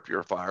in an air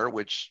purifier,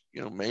 which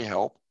may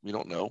help, we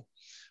don't know.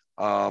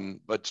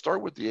 But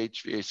start with the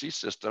HVAC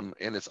system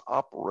and its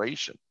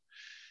operation.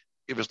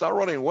 If it's not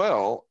running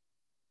well,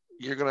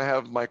 you're going to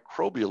have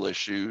microbial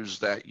issues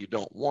that you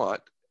don't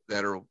want,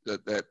 that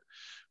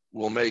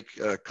will make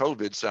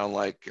COVID sound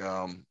like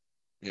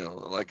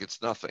like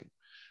it's nothing.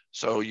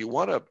 So you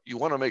want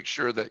to make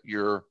sure that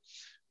your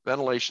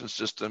ventilation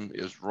system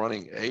is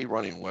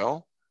running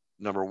well.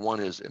 Number one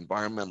is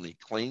environmentally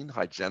clean,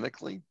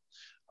 hygienically.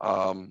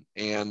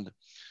 And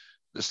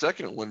the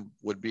second one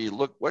would be,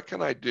 look, what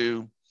can I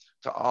do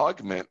to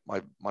augment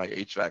my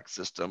HVAC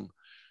system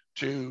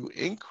to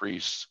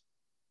increase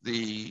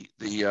the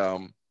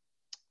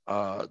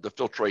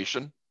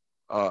filtration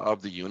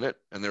of the unit?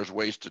 And there's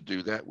ways to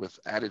do that with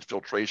added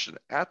filtration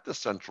at the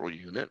central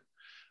unit.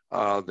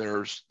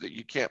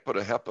 You can't put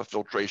a HEPA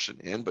filtration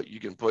in, but you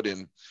can put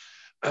in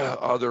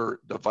other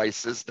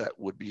devices that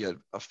would be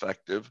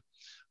effective.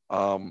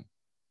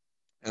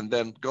 And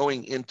then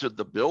going into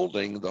the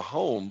building, the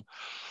home,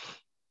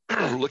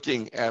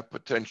 looking at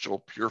potential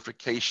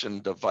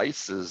purification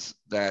devices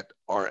that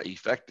are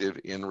effective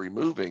in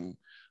removing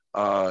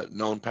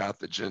known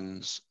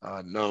pathogens,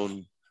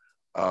 known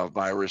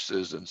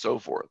viruses, and so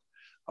forth.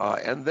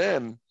 And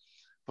then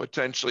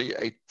potentially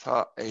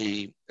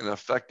an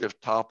effective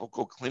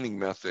topical cleaning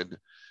method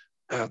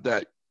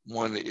that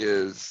one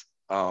is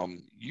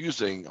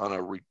using on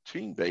a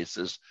routine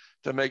basis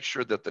to make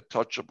sure that the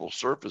touchable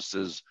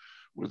surfaces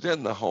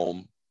within the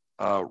home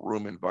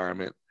room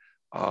environment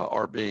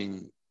are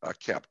being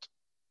kept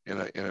in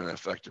an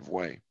effective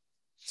way.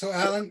 So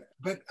Alan,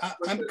 but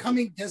I'm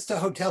coming just to a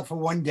hotel for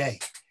one day,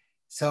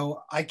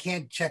 so I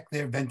can't check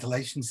their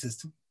ventilation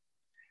system.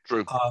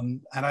 True.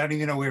 And I don't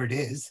even know where it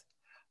is.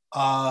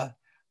 I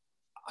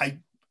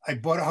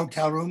bought a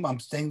hotel room. I'm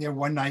staying there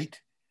one night.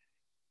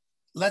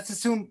 Let's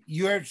assume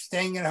you're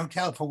staying in a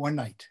hotel for one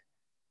night.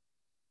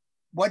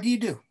 What do you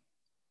do?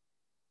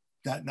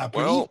 Not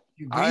breathe? Well,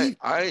 you breathe?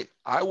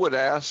 I would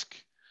ask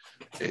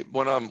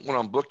when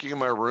I'm booking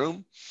my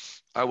room,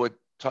 I would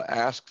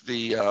ask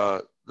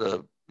the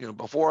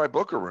before I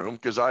book a room,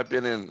 because I've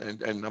been in,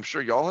 and I'm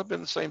sure y'all have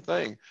been the same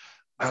thing.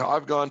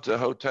 I've gone to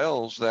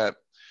hotels that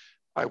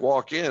I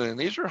walk in, and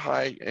these are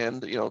high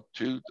end, 2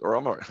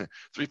 or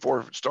 3,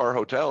 4-star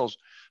hotels,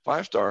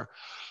 5-star,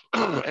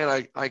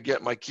 and I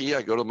get my key,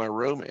 I go to my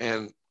room,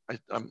 and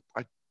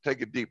I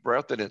take a deep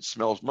breath, and it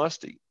smells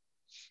musty.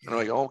 And I'm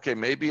like, okay,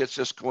 maybe it's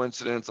just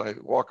coincidence. I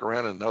walk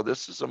around and no,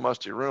 this is a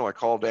musty room. I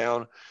call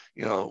down,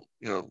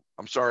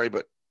 I'm sorry,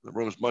 but the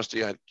room's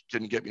musty. I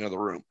couldn't get me another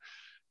room.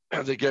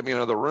 And they get me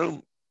another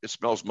room, it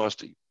smells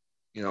musty.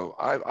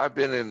 I've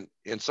been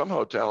in some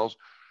hotels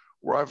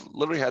where I've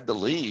literally had to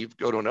leave,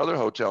 go to another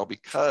hotel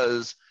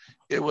because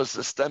it was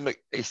a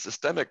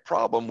systemic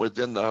problem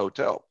within the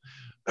hotel.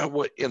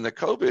 In the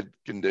COVID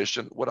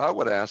condition, what I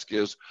would ask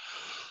is,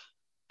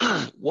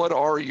 what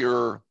are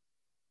your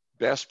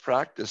best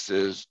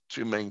practices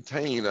to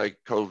maintain a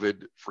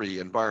COVID-free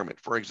environment.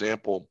 For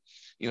example,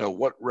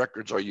 what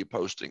records are you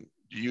posting?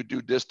 Do you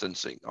do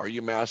distancing? Are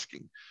you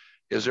masking?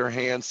 Is there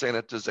hand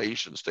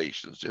sanitization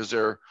stations? Is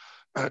there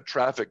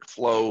traffic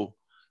flow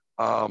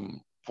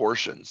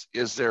portions?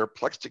 Is there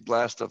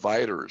plexiglass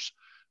dividers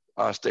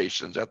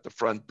stations at the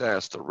front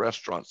desk, the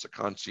restaurants, the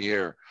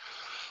concierge?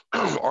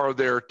 Are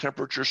there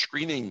temperature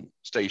screening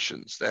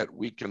stations that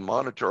we can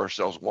monitor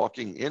ourselves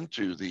walking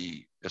into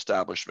the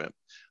establishment?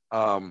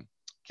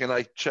 Can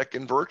I check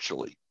in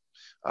virtually?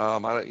 I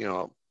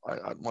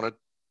don't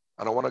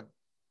want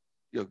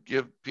to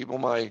give people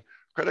my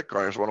credit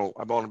cards. I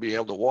want to be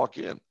able to walk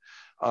in.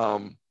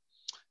 And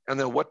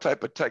then what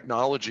type of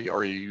technology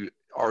are you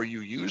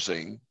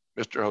using,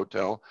 Mr.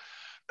 Hotel,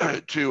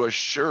 to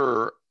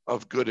assure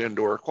of good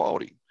indoor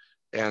quality,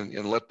 and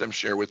let them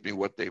share with me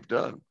what they've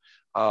done.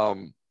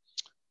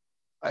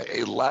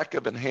 A lack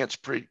of enhanced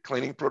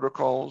cleaning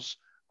protocols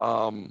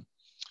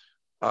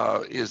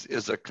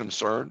is a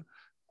concern.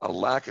 A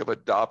lack of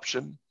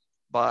adoption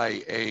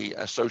by a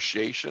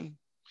association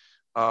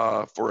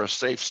for a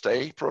safe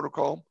stay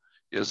protocol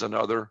is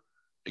another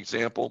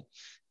example.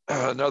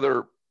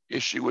 Another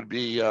issue would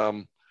be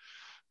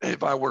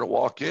if I were to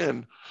walk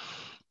in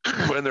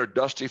and there are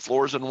dusty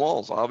floors and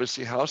walls.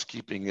 Obviously,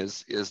 housekeeping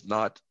is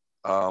not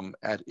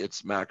at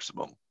its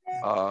maximum,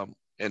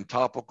 and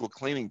topical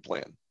cleaning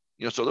plan.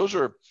 So those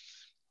are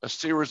a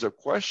series of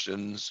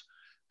questions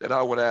that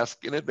I would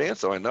ask in advance.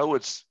 So I know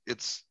it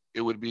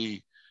would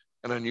be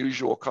an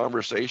unusual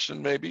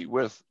conversation maybe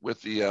with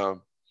the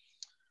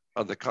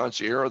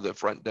concierge or the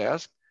front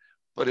desk,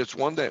 but it's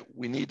one that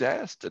we need to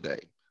ask today.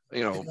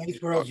 In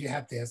nice world, you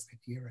have to ask it.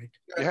 You're right.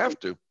 You have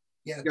to.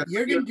 Yeah,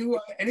 Jürgen, do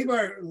any of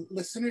our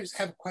listeners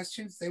have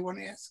questions they want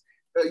to ask?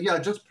 Yeah,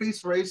 just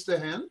please raise the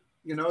hand.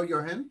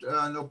 Your hand.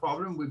 No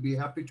problem. We'd be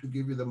happy to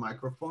give you the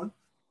microphone.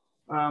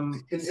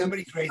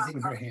 Somebody's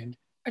raising her hand.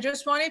 I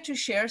just wanted to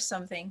share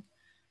something.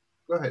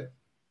 Go ahead.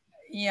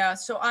 Yeah,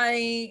 so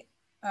I,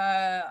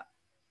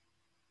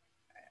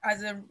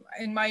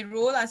 in my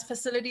role as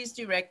facilities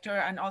director,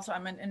 and also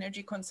I'm an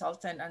energy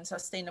consultant and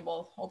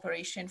sustainable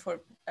operation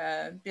for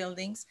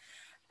buildings,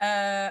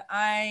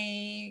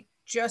 I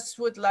just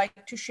would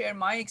like to share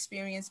my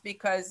experience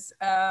because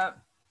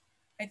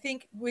I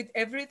think with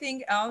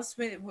everything else,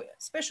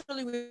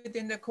 especially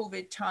within the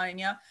COVID time,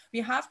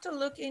 we have to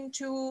look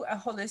into a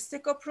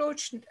holistic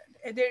approach.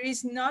 There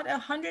is not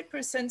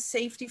 100%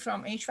 safety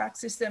from HVAC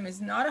system, is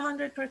not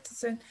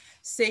 100%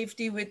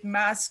 safety with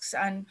masks,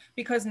 and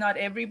because not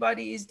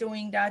everybody is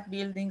doing that,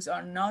 buildings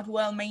are not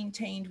well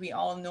maintained. We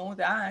all know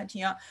that,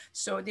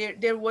 So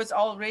there was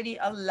already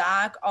a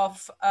lack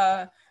of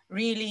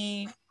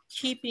really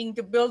keeping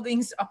the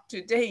buildings up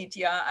to date,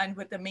 and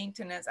with the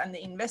maintenance and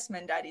the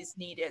investment that is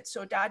needed.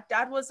 So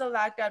that was a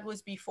lack that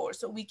was before.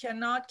 So we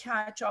cannot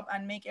catch up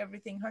and make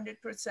everything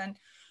 100%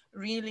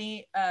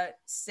 really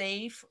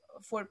safe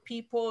for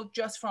people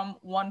just from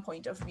one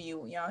point of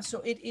view.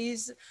 So it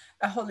is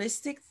a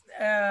holistic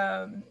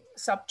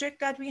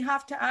subject that we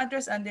have to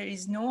address, and there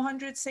is no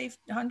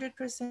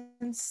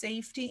 100%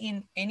 safety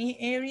in any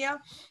area.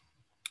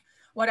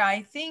 What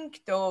I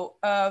think, though,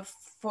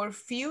 for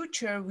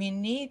future we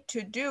need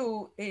to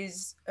do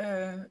is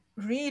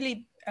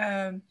really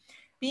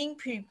being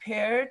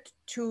prepared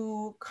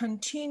to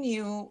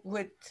continue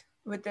with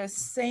the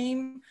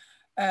same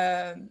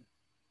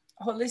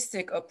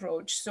holistic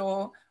approach.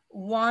 So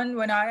one,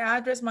 when I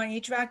address my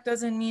HVAC,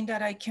 doesn't mean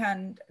that I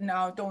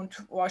don't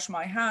wash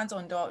my hands,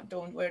 or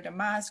don't wear the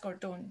mask, or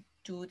don't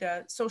do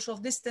the social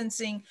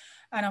distancing.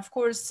 And of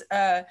course,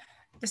 the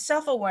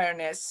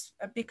self-awareness,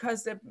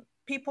 because the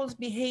people's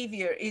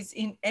behavior is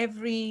in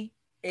every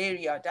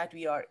area that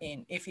we are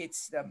in. If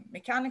it's the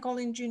mechanical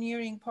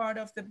engineering part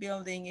of the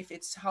building, if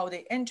it's how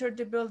they enter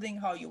the building,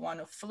 how you want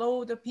to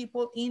flow the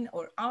people in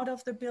or out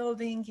of the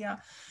building,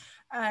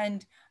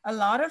 And a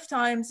lot of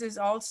times is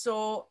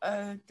also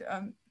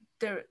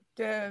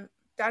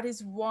that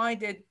is why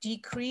the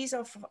decrease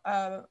of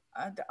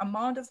the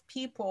amount of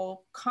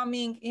people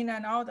coming in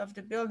and out of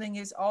the building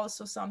is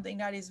also something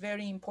that is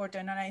very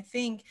important. And I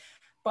think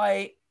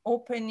by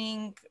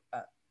opening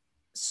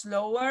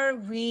slower,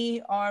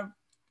 we are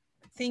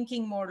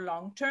thinking more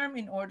long-term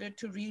in order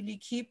to really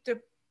keep the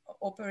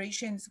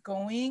operations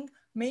going,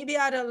 maybe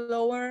at a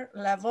lower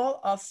level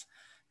of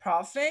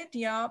profit,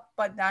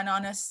 but then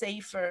on a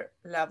safer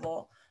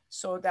level.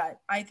 So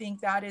that I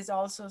think that is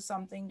also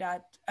something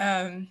that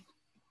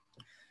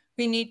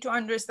we need to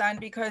understand,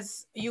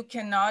 because you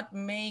cannot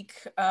make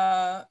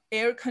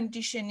air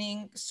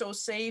conditioning so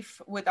safe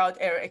without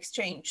air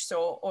exchange,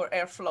 or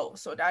airflow.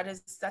 So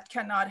that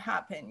cannot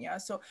happen.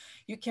 So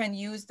you can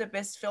use the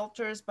best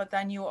filters, but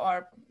then you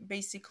are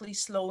basically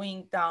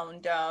slowing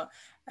down the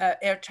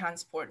air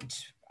transport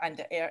and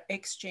the air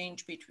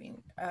exchange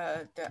between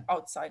the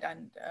outside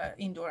and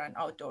indoor and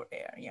outdoor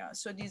air.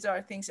 So these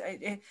are things.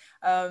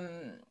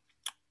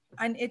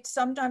 And it's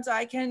sometimes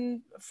I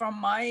can, from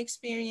my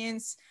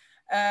experience,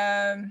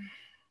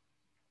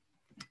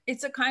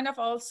 it's a kind of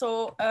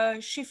also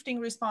shifting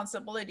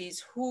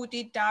responsibilities. Who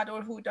did that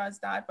or who does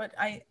that? But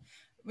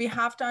we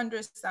have to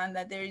understand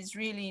that there is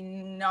really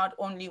not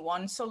only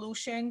one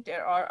solution.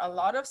 There are a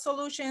lot of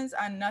solutions,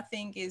 and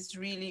nothing is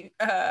really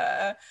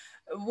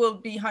will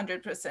be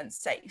 100%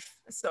 safe.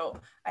 So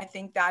I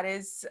think that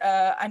is,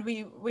 and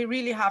we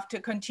really have to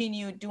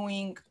continue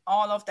doing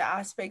all of the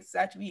aspects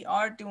that we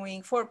are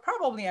doing for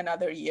probably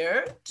another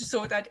year,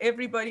 so that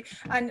everybody,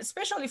 and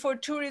especially for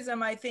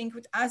tourism, I think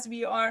as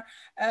we are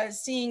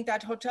seeing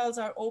that hotels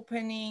are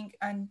opening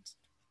and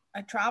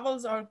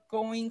travels are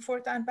going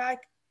forth and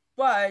back,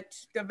 but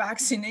the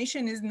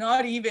vaccination is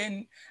not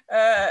even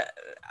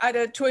at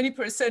a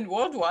 20%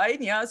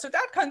 worldwide. Yeah, so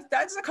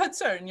that's a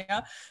concern.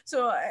 Yeah,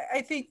 so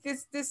I think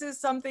this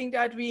is something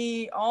that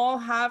we all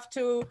have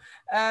to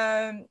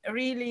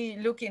really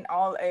look in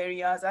all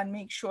areas and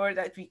make sure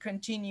that we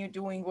continue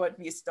doing what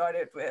we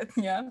started with.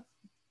 Yeah,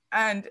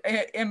 and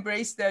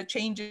embrace the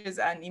changes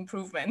and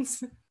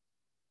improvements.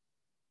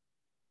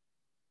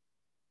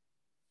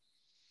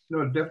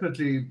 No,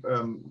 definitely.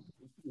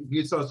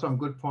 Gisa, some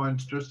good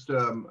points. Just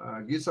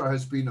Gisa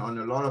has been on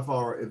a lot of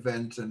our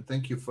events, and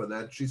thank you for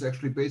that. She's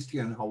actually based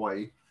here in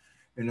Hawaii,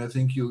 and I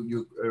think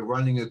you are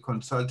running a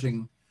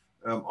consulting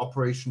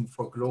operation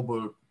for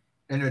global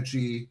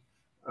energy,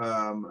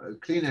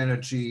 clean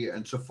energy,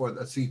 and so forth.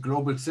 I see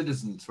global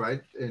citizens,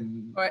 right?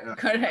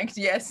 Correct.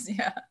 Yes.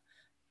 Yeah.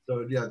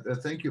 So yeah,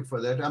 thank you for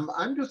that.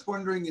 I'm just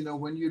wondering, you know,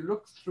 when you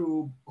look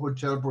through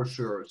hotel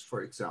brochures,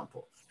 for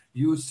example,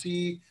 you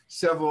see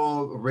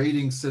several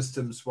rating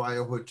systems why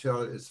a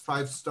hotel is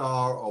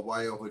 5-star or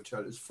why a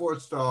hotel is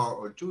 4-star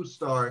or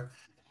 2-star.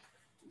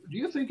 Do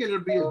you think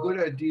it'll be a good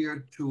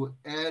idea to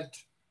add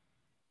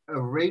a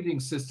rating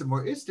system,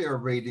 or is there a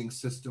rating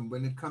system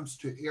when it comes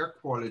to air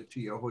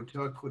quality a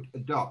hotel could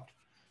adopt?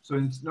 So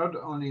it's not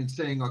only in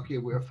saying, okay,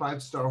 we're a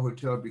 5-star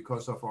hotel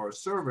because of our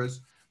service,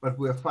 but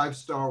we're a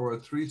 5-star or a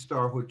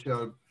 3-star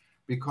hotel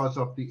because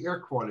of the air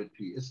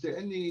quality.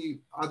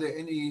 Are there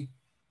any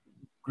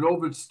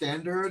global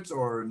standards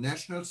or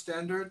national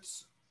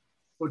standards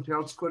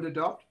hotels could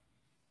adopt?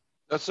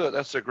 That's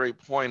a great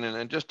point.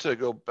 And just to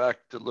go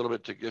back to a little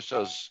bit to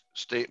Gisa's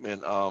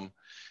statement,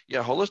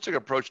 yeah, holistic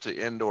approach to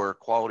indoor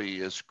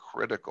quality is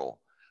critical.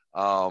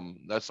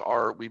 That's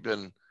our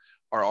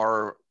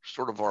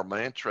sort of our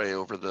mantra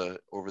over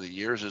the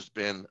years has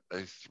been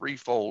a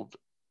threefold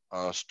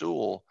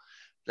stool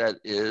that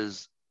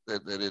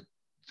it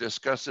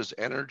discusses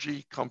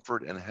energy,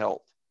 comfort, and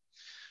health.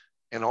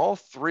 And all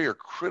three are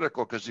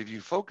critical, because if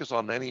you focus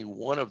on any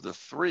one of the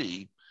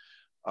three,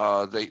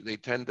 they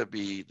tend to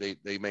be,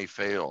 they may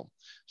fail.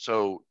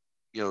 So,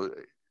 you know,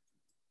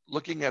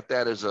 looking at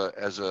that as a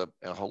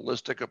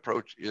holistic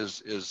approach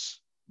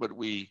is what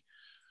we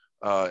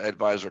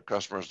advise our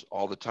customers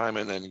all the time.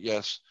 And then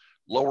yes,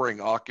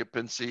 lowering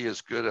occupancy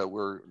is good.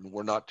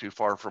 We're not too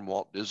far from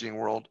Walt Disney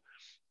World,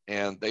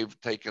 and they've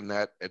taken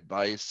that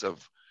advice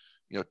of,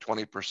 you know,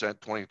 20%,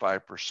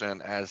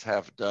 25%, as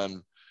have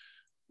done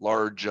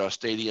large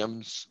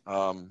stadiums.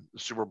 The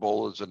Super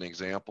Bowl is an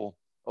example.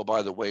 Oh,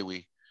 by the way,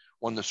 we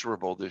won the Super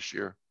Bowl this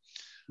year.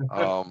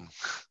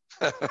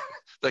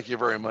 Thank you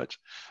very much.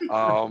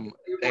 But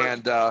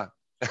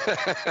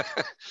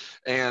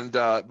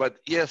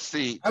yes,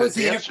 how was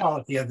the air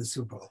quality of the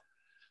Super Bowl?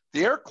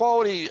 The air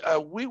quality,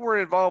 we were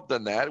involved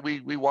in that.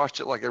 We watched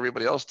it like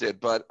everybody else did.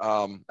 But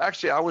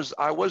actually, I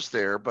was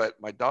there. But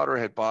my daughter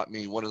had bought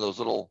me one of those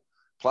little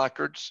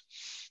placards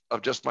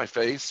of just my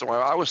face. So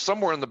I was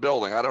somewhere in the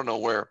building. I don't know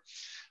where.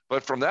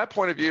 But from that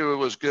point of view, it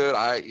was good.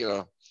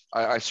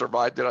 I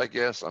survived it, I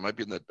guess. I may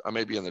be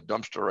in the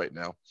dumpster right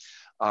now.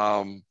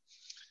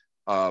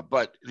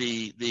 But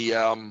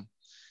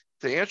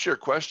to answer your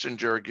question,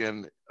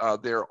 Jürgen,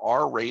 there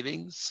are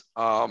ratings,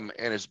 and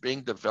it's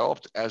being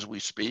developed as we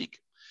speak.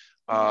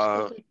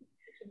 Okay,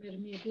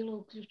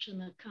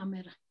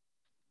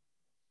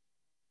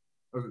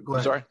 go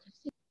ahead. Sorry?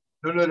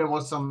 No, there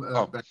was some.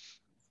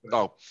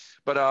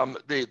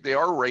 But they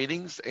are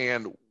ratings,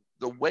 and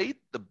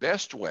the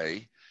best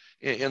way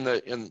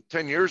in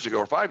 10 years ago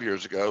or 5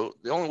 years ago,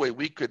 the only way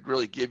we could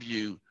really give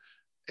you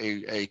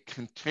a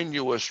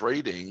continuous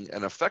rating,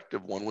 an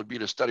effective one, would be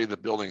to study the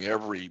building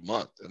every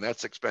month, and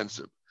that's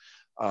expensive.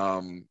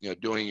 You know,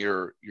 doing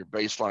your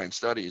baseline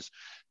studies.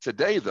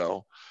 Today,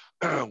 though,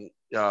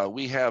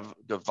 we have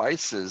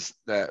devices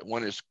that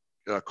one is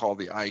called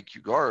the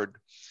IQ Guard,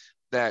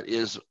 that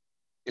is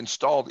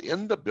installed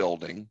in the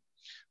building,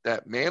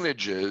 that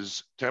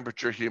manages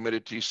temperature,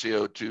 humidity,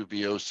 CO2,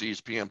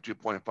 VOCs,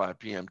 PM2.5,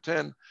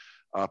 PM10,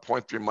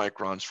 0.3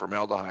 microns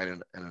formaldehyde,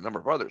 and a number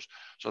of others.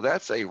 So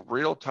that's a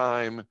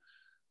real-time,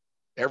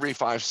 every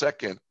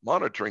 5-second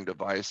monitoring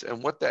device.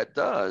 And what that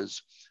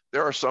does,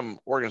 there are some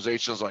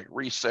organizations like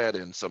Reset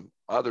and some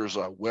others,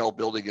 Well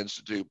Building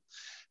Institute,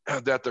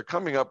 that they're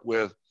coming up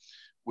with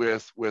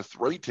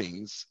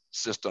ratings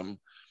system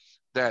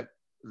that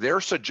they're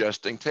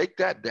suggesting take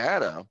that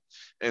data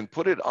and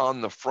put it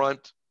on the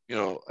front, you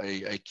know,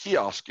 a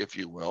kiosk, if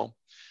you will,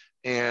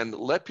 and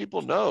let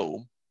people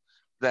know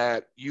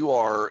that you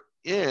are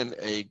in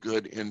a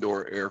good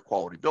indoor air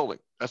quality building.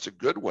 That's a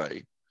good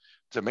way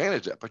to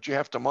manage that, but you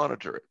have to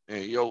monitor it.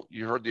 And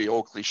you heard the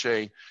old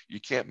cliche, you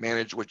can't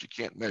manage what you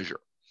can't measure.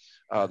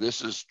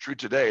 This is true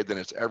today than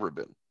it's ever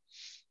been.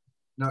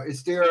 Now,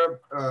 is there,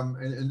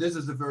 and this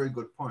is a very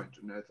good point,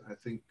 and I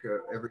think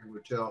every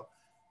hotel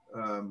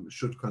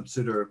should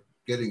consider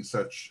getting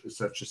such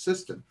a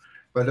system.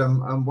 But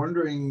I'm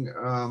wondering,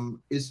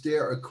 is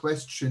there a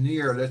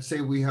questionnaire? Let's say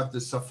we have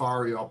the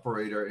safari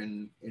operator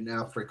in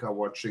Africa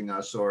watching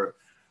us, or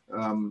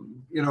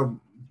you know,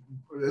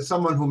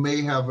 someone who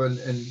may have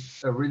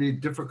a really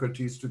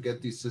difficulties to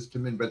get the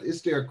system in. But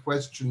is there a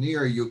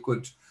questionnaire you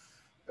could,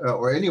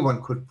 or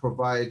anyone could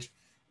provide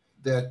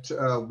that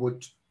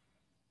would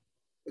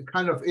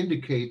kind of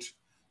indicate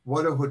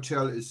what a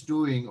hotel is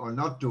doing or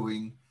not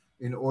doing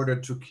in order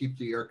to keep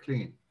the air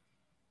clean?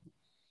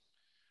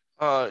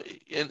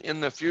 In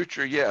the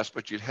future, yes,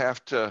 but you'd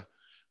have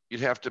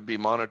to be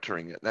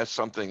monitoring it. That's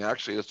something,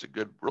 actually, that's a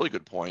really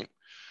good point.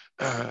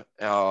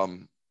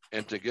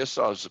 And to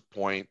Gisav's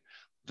point,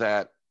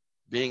 that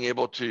being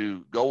able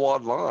to go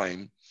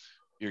online,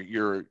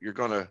 you're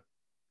going to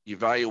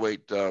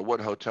evaluate what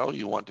hotel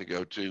you want to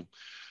go to,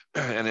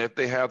 and if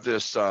they have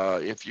this,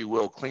 if you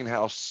will, clean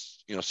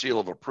house, seal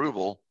of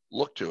approval,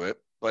 look to it,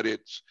 but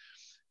it's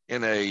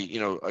in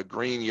a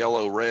green,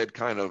 yellow, red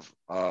kind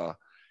of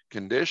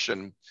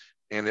condition.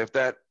 And if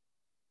that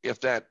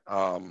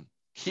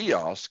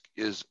kiosk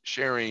is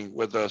sharing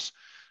with us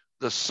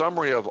the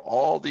summary of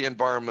all the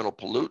environmental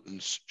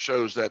pollutants,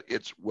 shows that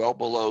it's well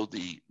below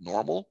the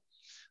normal,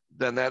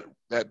 then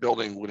that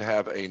building would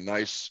have a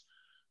nice,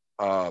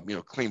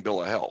 clean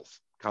bill of health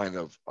kind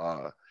of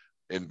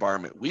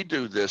environment. We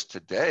do this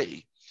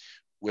today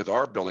with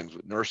our buildings,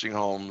 with nursing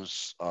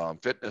homes,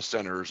 fitness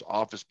centers,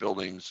 office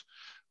buildings,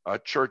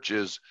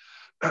 churches,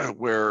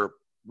 where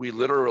we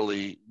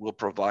literally will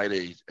provide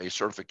a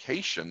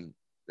certification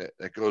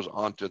that goes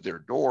onto their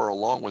door,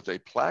 along with a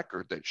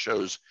placard that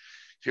shows,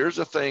 here's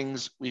the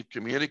things we've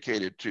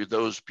communicated to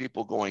those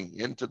people going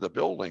into the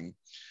building.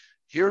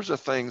 Here's the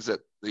things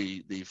that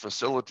the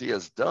facility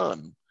has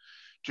done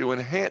to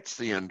enhance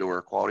the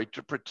indoor quality,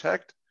 to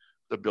protect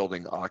the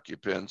building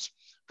occupants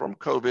from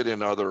COVID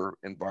and other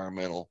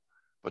environmental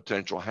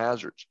potential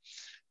hazards.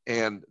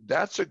 And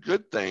that's a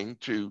good thing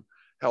to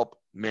help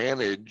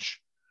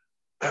manage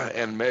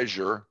and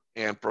measure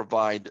and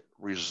provide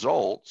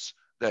results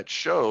that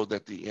show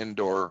that the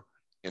indoor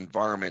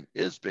environment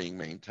is being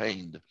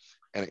maintained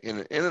and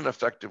in an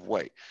effective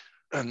way,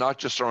 and not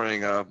just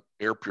throwing an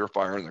air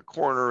purifier in the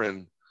corner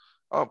and,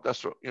 oh,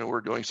 that's what,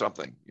 we're doing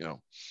something,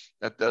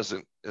 that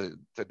doesn't,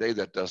 today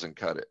that doesn't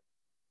cut it.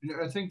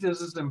 I think this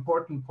is an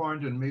important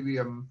point, and maybe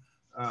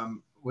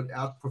would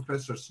ask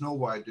Professor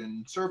Snowhite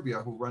in Serbia,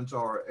 who runs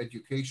our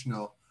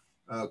educational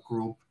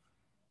group,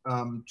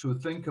 to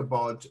think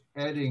about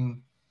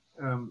adding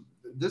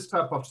this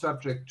type of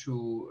subject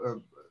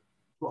to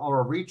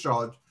our reach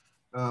out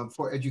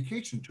for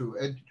education, to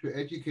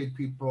educate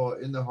people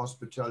in the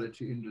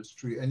hospitality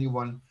industry,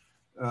 anyone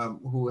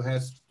who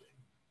has,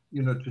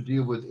 to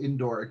deal with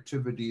indoor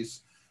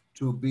activities,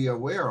 to be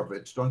aware of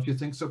it. Don't you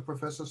think so,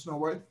 Professor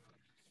Snowhite?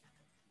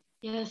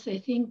 Yes, I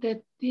think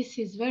that this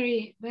is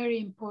very, very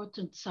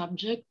important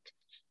subject,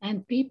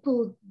 and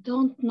people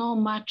don't know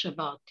much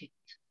about it,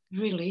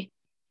 really,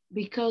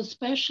 because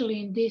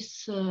especially in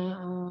this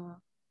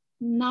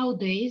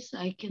nowadays,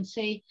 I can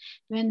say,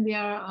 when we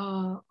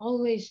are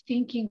always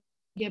thinking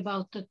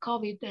about the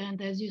COVID,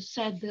 and as you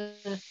said,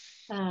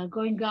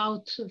 going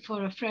out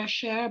for a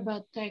fresh air,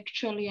 but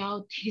actually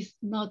out is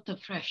not a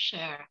fresh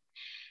air.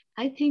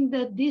 I think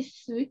that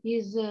this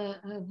is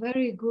a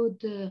very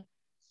good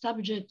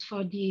subject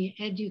for the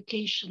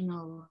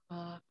educational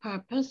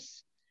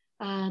purpose,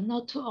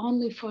 not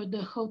only for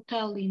the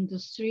hotel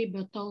industry,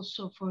 but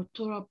also for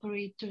tour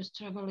operators,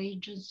 travel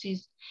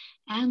agencies,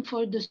 and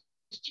for the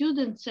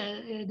students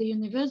at the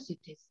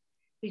universities,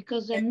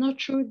 because I'm not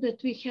sure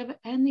that we have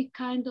any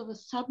kind of a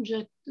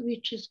subject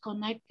which is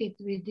connected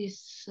with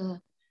these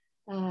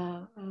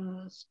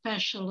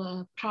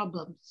special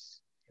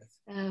problems.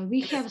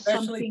 We have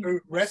especially something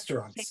for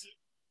restaurants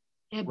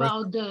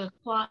about the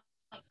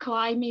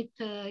climate,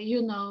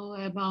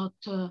 about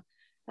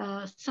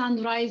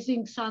sun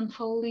rising, sun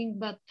falling,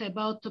 but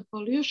about the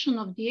pollution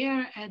of the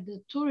air at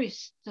the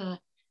tourist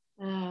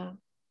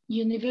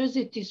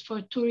universities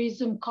for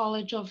tourism,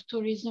 College of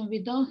Tourism. We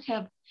don't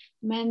have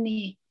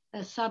many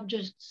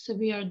subjects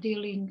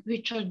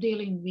which are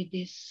dealing with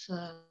this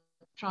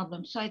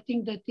problem. So I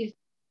think that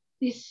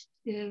this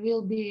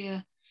will be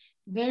a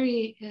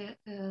very,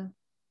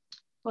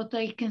 what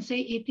I can say,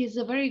 it is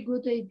a very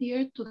good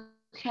idea to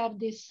have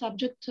this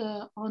subject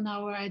on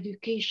our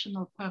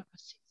educational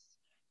purposes.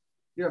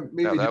 Yeah,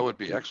 maybe that would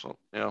be excellent.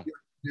 Yeah.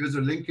 There's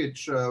a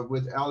linkage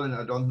with Alan.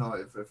 I don't know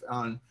if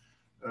Alan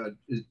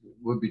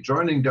would be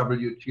joining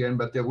WTN,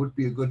 but there would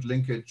be a good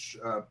linkage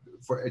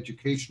for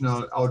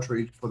educational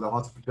outreach for the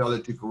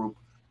hospitality group,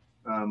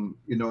 and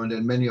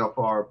then many of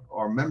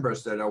our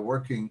members that are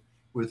working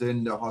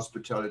within the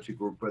hospitality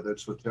group, whether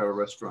it's hotel,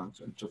 restaurants,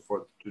 and so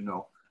forth, to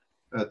know.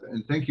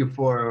 And thank you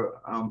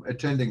for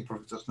attending,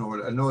 Professor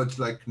Snow. I know it's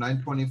like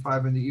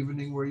 9:25 in the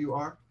evening where you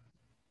are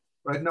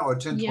right now, or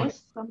 10:20.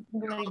 Yes,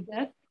 something like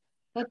that.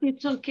 But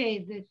it's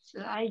okay.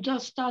 I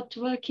just start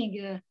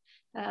working,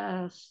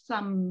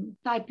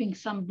 typing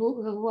some book,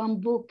 one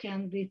book,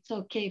 and it's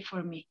okay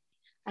for me.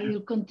 I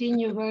will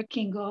continue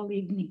working all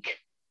evening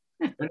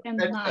and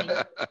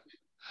night.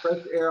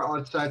 Fresh air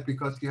outside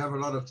because you have a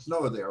lot of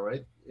snow there,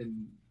 right?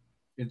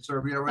 In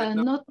Serbia right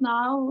now? Not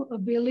now,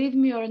 believe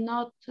me or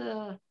not,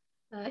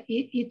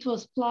 it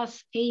was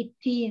plus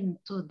 18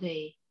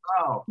 today.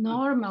 Wow.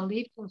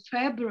 Normally for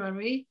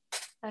February,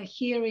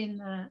 here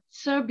in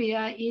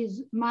Serbia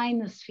is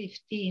minus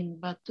 15,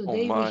 but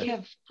today we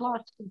have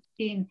plus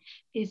 15.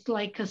 It's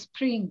like a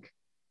spring.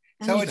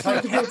 And so it's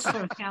like good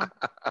for health.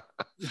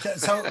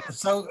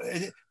 So,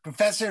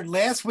 Professor,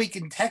 last week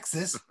in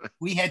Texas,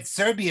 we had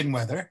Serbian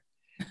weather.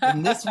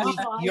 And this week,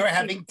 you're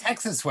having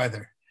Texas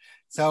weather.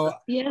 So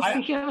yes,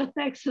 we have a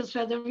Texas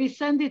weather. We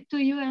send it to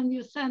you and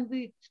you send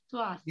it to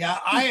us. Yeah,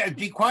 to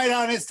be quite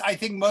honest, I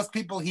think most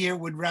people here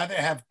would rather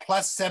have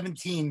plus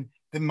 17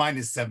 than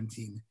minus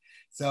 17.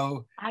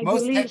 So I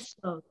believe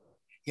so.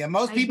 Yeah,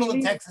 most people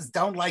in Texas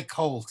don't like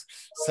cold.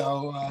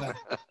 So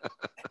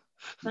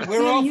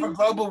we're all for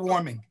global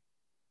warming.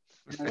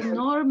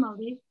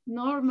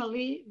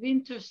 Normally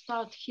winter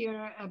starts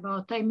here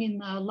about,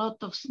 a lot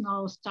of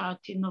snow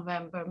starts in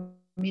November,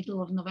 middle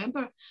of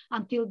November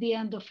until the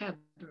end of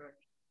February.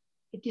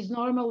 It is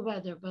normal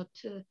weather, but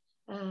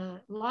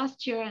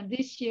last year and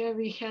this year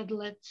we had,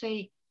 let's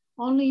say,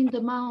 only in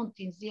the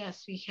mountains,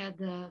 yes, we had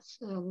a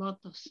lot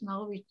of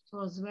snow, which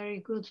was very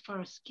good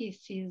for ski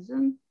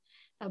season,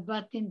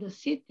 but in the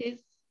cities,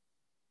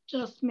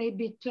 just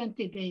maybe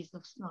 20 days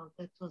of snow,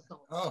 that was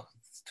all. Oh,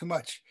 it's too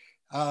much.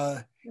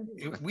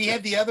 We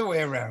had the other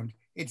way around.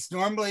 It's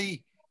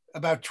normally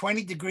about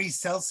 20 degrees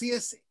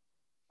Celsius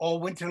all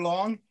winter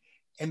long.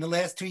 In the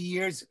last 2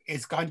 years,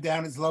 it's gone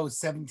down as low as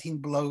 17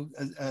 below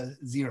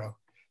zero.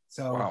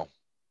 So,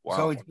 wow.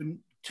 So it's been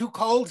too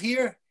cold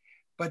here,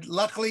 but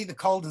luckily the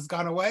cold has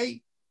gone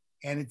away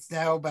and it's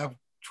now about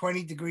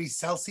 20 degrees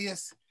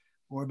Celsius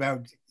or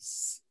about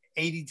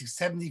 80 to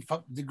 70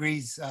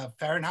 degrees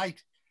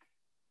Fahrenheit.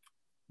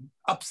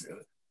 Ups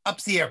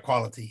the air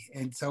quality.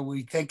 And so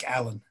we thank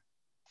Alan.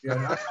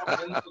 Yeah,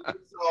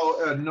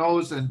 I'm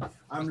nose, and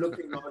I'm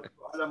looking out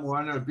Ala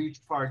Moana Beach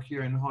Park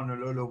here in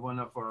Honolulu, one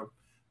of our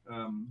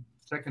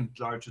second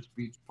largest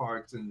beach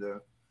parks in the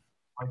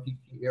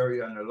Waikiki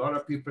area, and a lot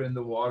of people in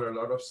the water, a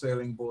lot of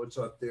sailing boats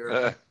out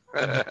there.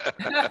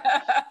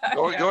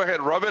 Go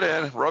ahead, rub it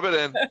in.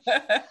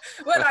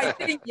 Well, I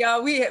think,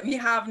 we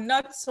have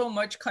not so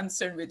much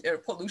concern with air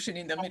pollution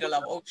in the middle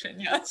of ocean.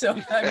 Yeah, so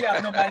we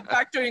have no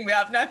manufacturing, we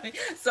have nothing.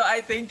 So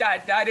I think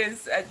that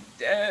is,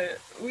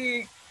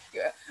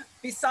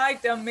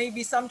 beside them,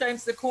 maybe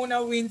sometimes the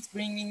Kona winds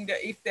bringing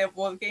if the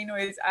volcano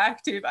is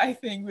active, I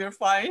think we're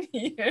fine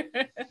here.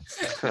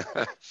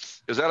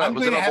 Was that a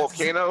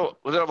volcano?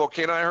 Was that a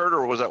volcano I heard,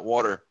 or was that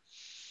water?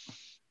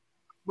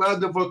 Well,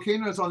 the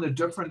volcano is on a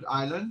different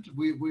island.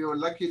 We are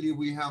luckily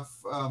we have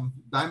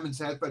Diamond's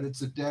Head, but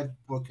it's a dead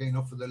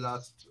volcano for the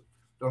last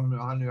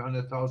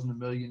 100,000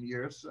 million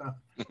years.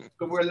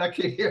 So we're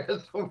lucky here,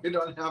 so we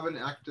don't have an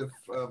active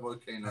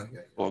volcano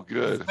here. Well,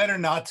 good. It's better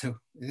not to.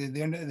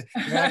 They're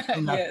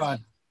actually not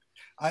fun.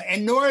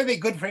 And nor are they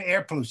good for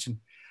air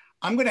pollution.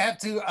 I'm going to have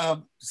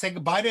to say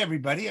goodbye to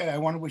everybody. I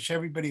want to wish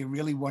everybody a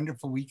really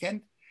wonderful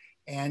weekend.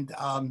 And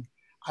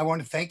I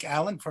want to thank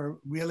Alan for a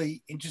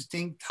really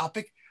interesting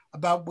topic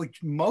about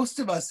which most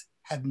of us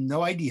have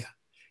no idea.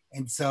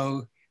 And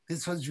so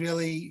this was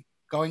really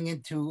going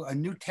into a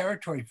new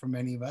territory for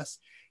many of us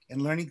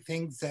and learning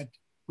things that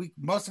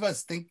most of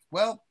us think,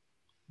 well,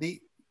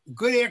 the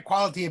good air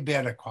quality and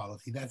bad air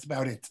quality, that's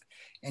about it.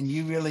 And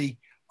you really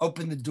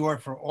opened the door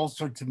for all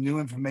sorts of new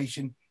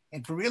information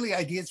and for really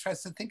ideas for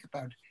us to think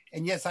about.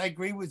 And yes, I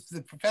agree with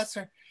the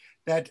professor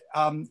that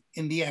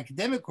in the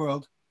academic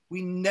world,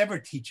 we never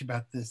teach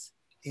about this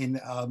in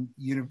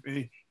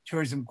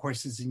tourism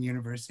courses in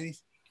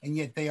universities, and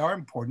yet they are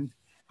important.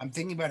 I'm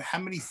thinking about how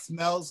many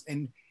smells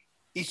and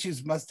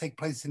issues must take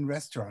place in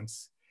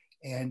restaurants,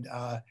 and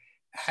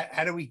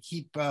how do we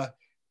keep,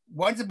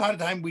 once upon a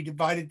time we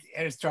divided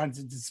restaurants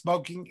into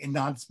smoking and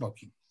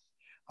non-smoking,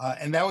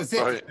 and that was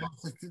it. Right.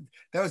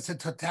 That was the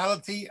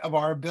totality of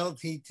our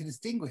ability to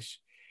distinguish.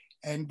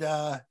 And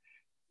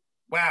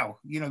wow,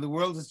 the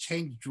world has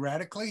changed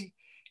radically.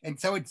 And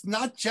so it's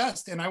not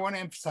just, and I want to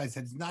emphasize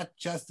that it's not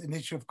just an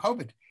issue of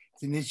COVID.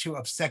 It's an issue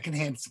of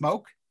secondhand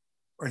smoke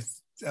or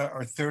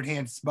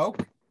third-hand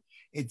smoke.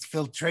 It's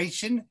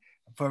filtration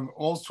from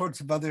all sorts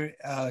of other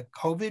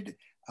COVID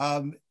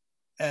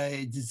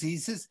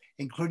diseases,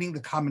 including the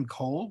common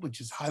cold,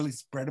 which is highly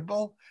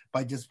spreadable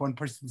by just one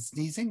person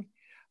sneezing.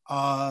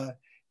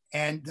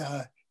 And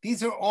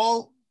these are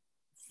all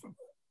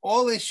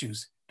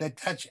issues that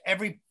touch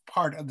every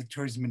part of the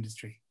tourism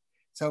industry.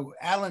 So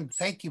Alan,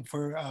 thank you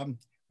for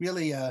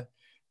really a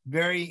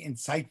very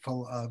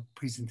insightful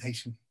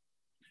presentation.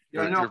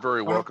 You're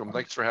very welcome.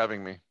 Thanks for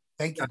having me.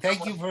 Thank you.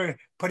 Thank you for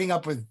putting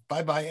up with.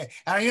 Bye-bye. And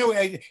I know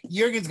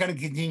Jürgen's going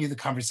to continue the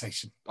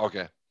conversation.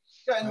 Okay.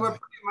 Yeah, and we're Bye-bye.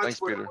 pretty much, Thanks,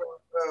 Peter.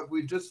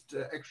 we just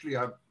actually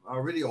are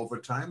already over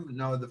time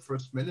now, the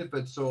first minute,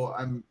 but so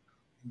I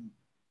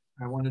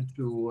wanted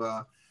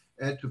to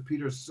add to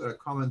Peter's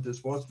comment.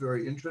 This was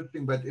very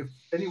interesting, but if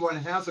anyone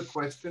has a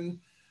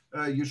question,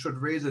 you should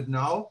raise it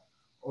now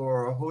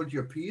or hold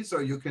your peace,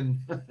 or you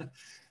can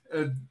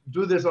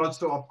do this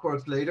also, of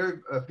course,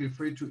 later. Feel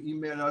free to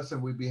email us,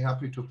 and we'd be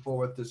happy to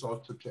forward this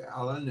also to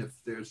Alan if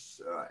there's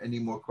any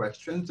more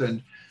questions.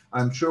 And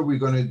I'm sure we're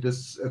going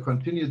to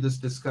continue this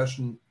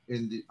discussion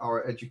in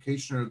our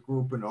educational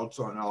group and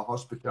also in our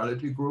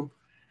hospitality group.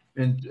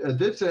 And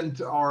this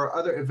and our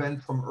other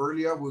event from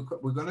earlier,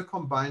 we're going to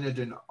combine it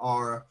in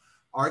our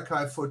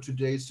archive for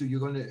today. So you're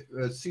going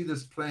to see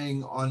this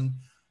playing on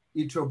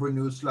eTurbo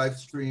News, live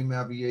stream,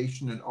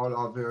 aviation, and all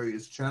our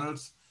various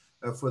channels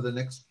for the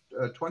next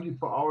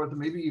 24 hours,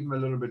 maybe even a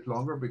little bit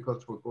longer,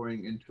 because we're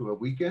going into a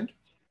weekend.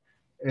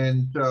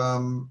 And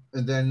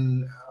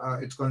then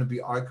it's going to be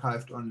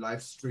archived on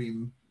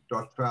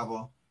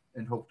livestream.travel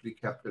and hopefully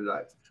kept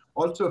alive.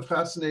 Also a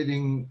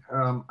fascinating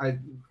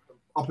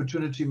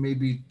opportunity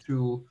maybe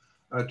to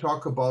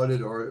talk about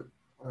it or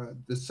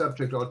the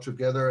subject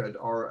altogether at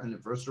our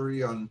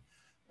anniversary on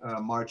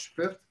March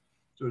 5th.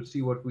 So to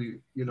see what we,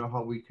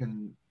 how we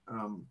can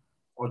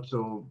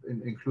also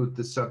include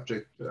this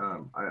subject.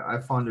 I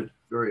found it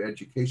very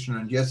educational.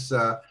 And yes,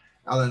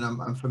 Alan,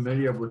 I'm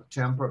familiar with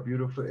Tampa,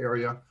 beautiful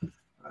area.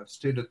 I've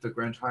stayed at the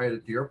Grand Hyatt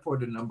at the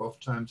airport a number of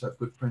times. I have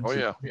good friends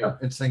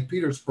in St.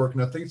 Petersburg.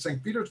 And I think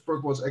St.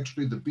 Petersburg was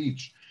actually the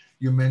beach.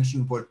 You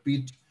mentioned what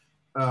beat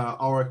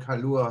our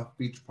Kailua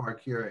Beach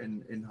Park here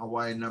in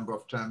Hawaii a number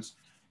of times.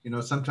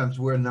 Sometimes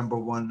we're number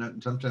one,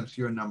 and sometimes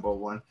you're number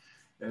one.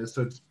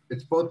 So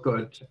it's both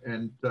good.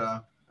 And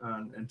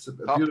it's a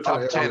beautiful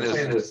top area.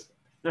 10 is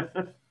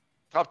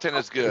top 10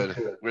 is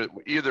good.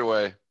 Either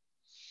way.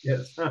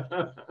 Yes.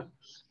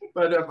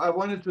 But I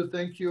wanted to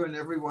thank you and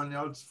everyone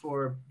else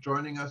for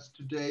joining us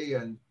today,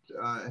 and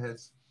it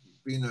has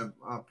been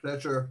a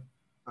pleasure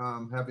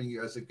having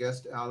you as a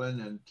guest,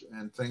 Alan,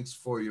 and thanks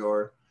for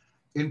your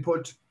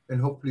input, and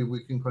hopefully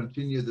we can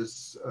continue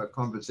this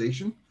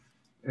conversation.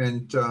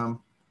 And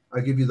I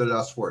give you the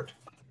last word.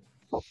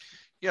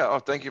 Yeah,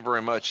 thank you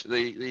very much.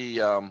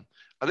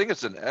 I think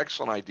it's an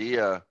excellent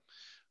idea,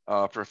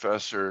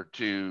 Professor,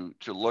 to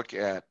look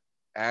at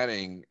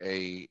adding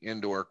a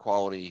indoor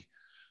quality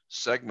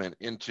segment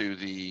into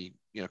the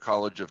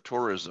College of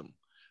Tourism.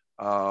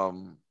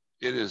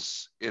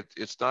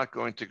 It's not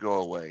going to go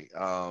away.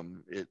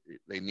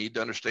 They need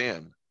to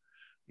understand,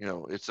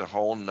 it's a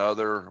whole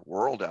nother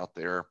world out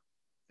there,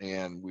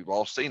 and we've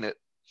all seen it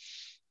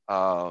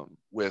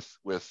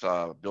with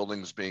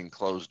buildings being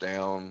closed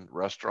down,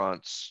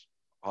 restaurants,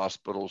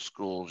 hospitals,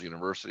 schools,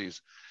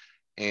 universities,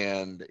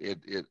 and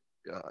it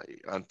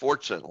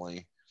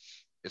unfortunately,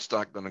 it's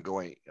not going to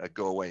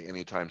go away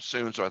anytime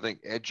soon. So I think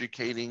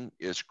educating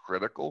is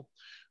critical.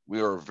 We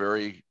are a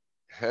very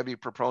heavy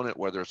proponent,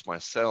 whether it's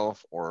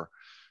myself or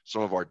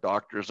some of our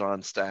doctors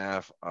on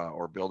staff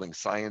or building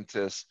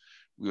scientists.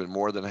 We would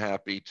more than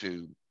happy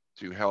to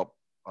help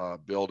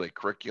build a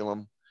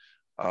curriculum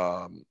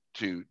in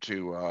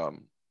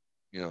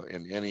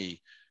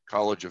any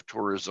College of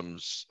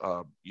Tourism's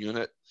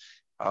unit.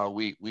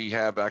 We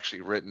have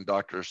actually written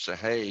Dr.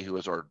 Sahay, who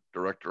is our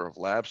Director of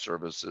Lab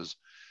Services,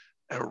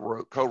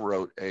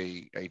 co-wrote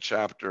a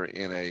chapter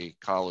in a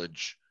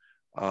college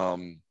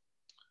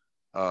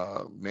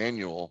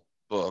manual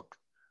book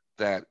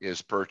that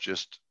is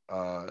purchased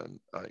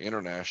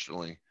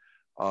internationally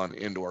on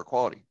indoor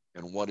quality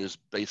and what is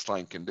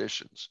baseline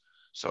conditions.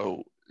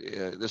 So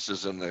this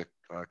is in the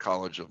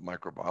College of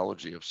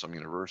Microbiology of some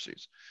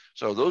universities.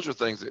 So those are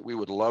things that we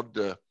would love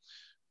to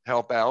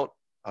help out.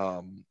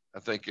 I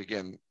think,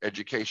 again,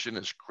 education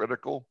is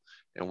critical,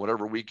 and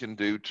whatever we can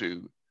do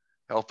to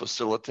help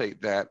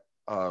facilitate that,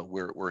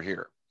 we're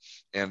here.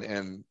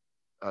 And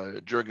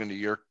Jürgen, to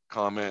your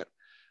comment,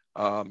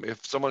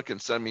 if someone can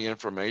send me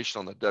information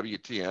on the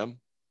WTM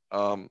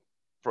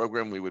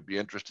program, we would be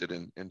interested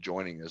in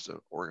joining as an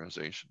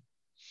organization.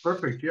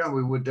 Perfect. Yeah,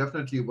 we would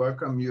definitely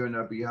welcome you, and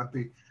I'd be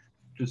happy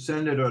to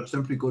send it, or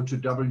simply go to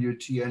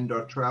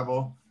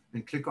WTN.travel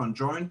and click on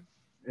join,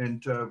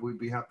 and we'd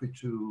be happy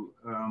to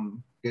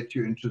get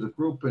you into the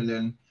group, and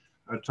then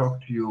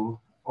talk to you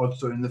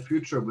also in the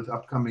future with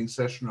upcoming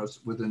sessions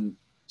within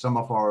some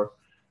of our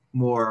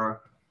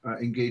more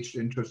engaged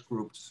interest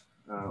groups.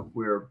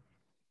 We're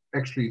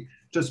actually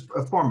just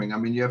forming. I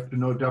mean, you have to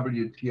know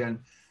WTN,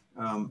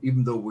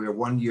 even though we're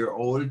 1 year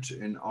old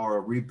in our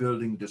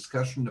rebuilding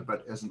discussion,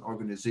 but as an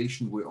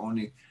organization, we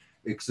only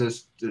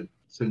existed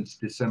since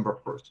December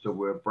 1st. So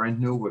we're brand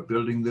new, we're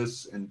building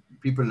this, and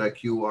people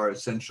like you are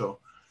essential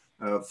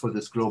for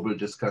this global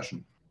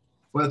discussion.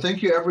 Well,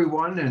 thank you,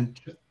 everyone. And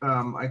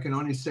I can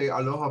only say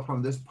aloha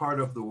from this part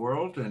of the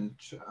world. And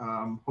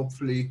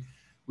hopefully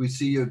we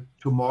see you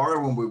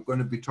tomorrow when we're going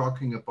to be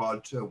talking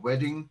about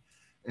wedding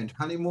and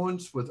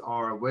honeymoons with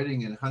our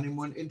wedding and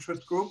honeymoon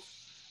interest group.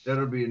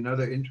 That'll be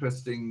another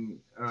interesting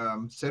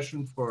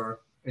session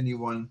for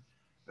anyone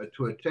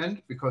to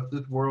attend, because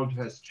this world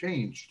has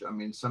changed. I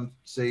mean, some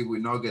say we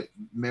now get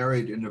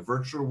married in a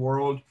virtual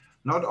world.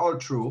 Not all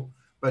true,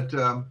 but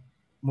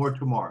more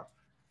tomorrow.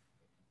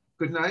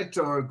 Good night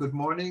or good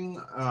morning.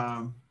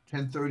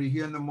 10:30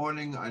 here in the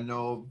morning. I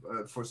know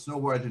for Snow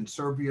White in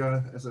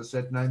Serbia, as I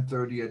said,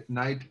 9:30 at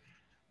night.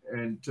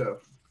 And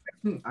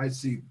I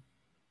see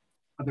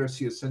others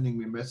here sending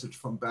me a message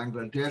from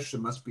Bangladesh.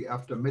 It must be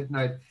after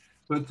midnight.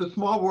 So it's a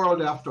small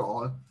world after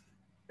all.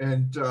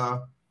 And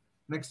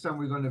next time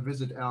we're going to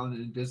visit Alan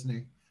in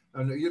Disney.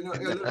 You know, a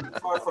little bit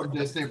far from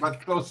Disney,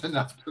 but close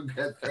enough to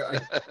get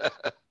there.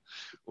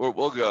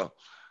 We'll go.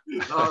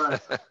 All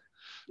right.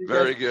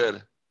 Very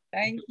good.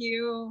 Thank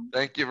you.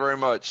 Thank you very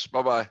much.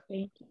 Bye-bye.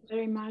 Thank you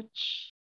very much.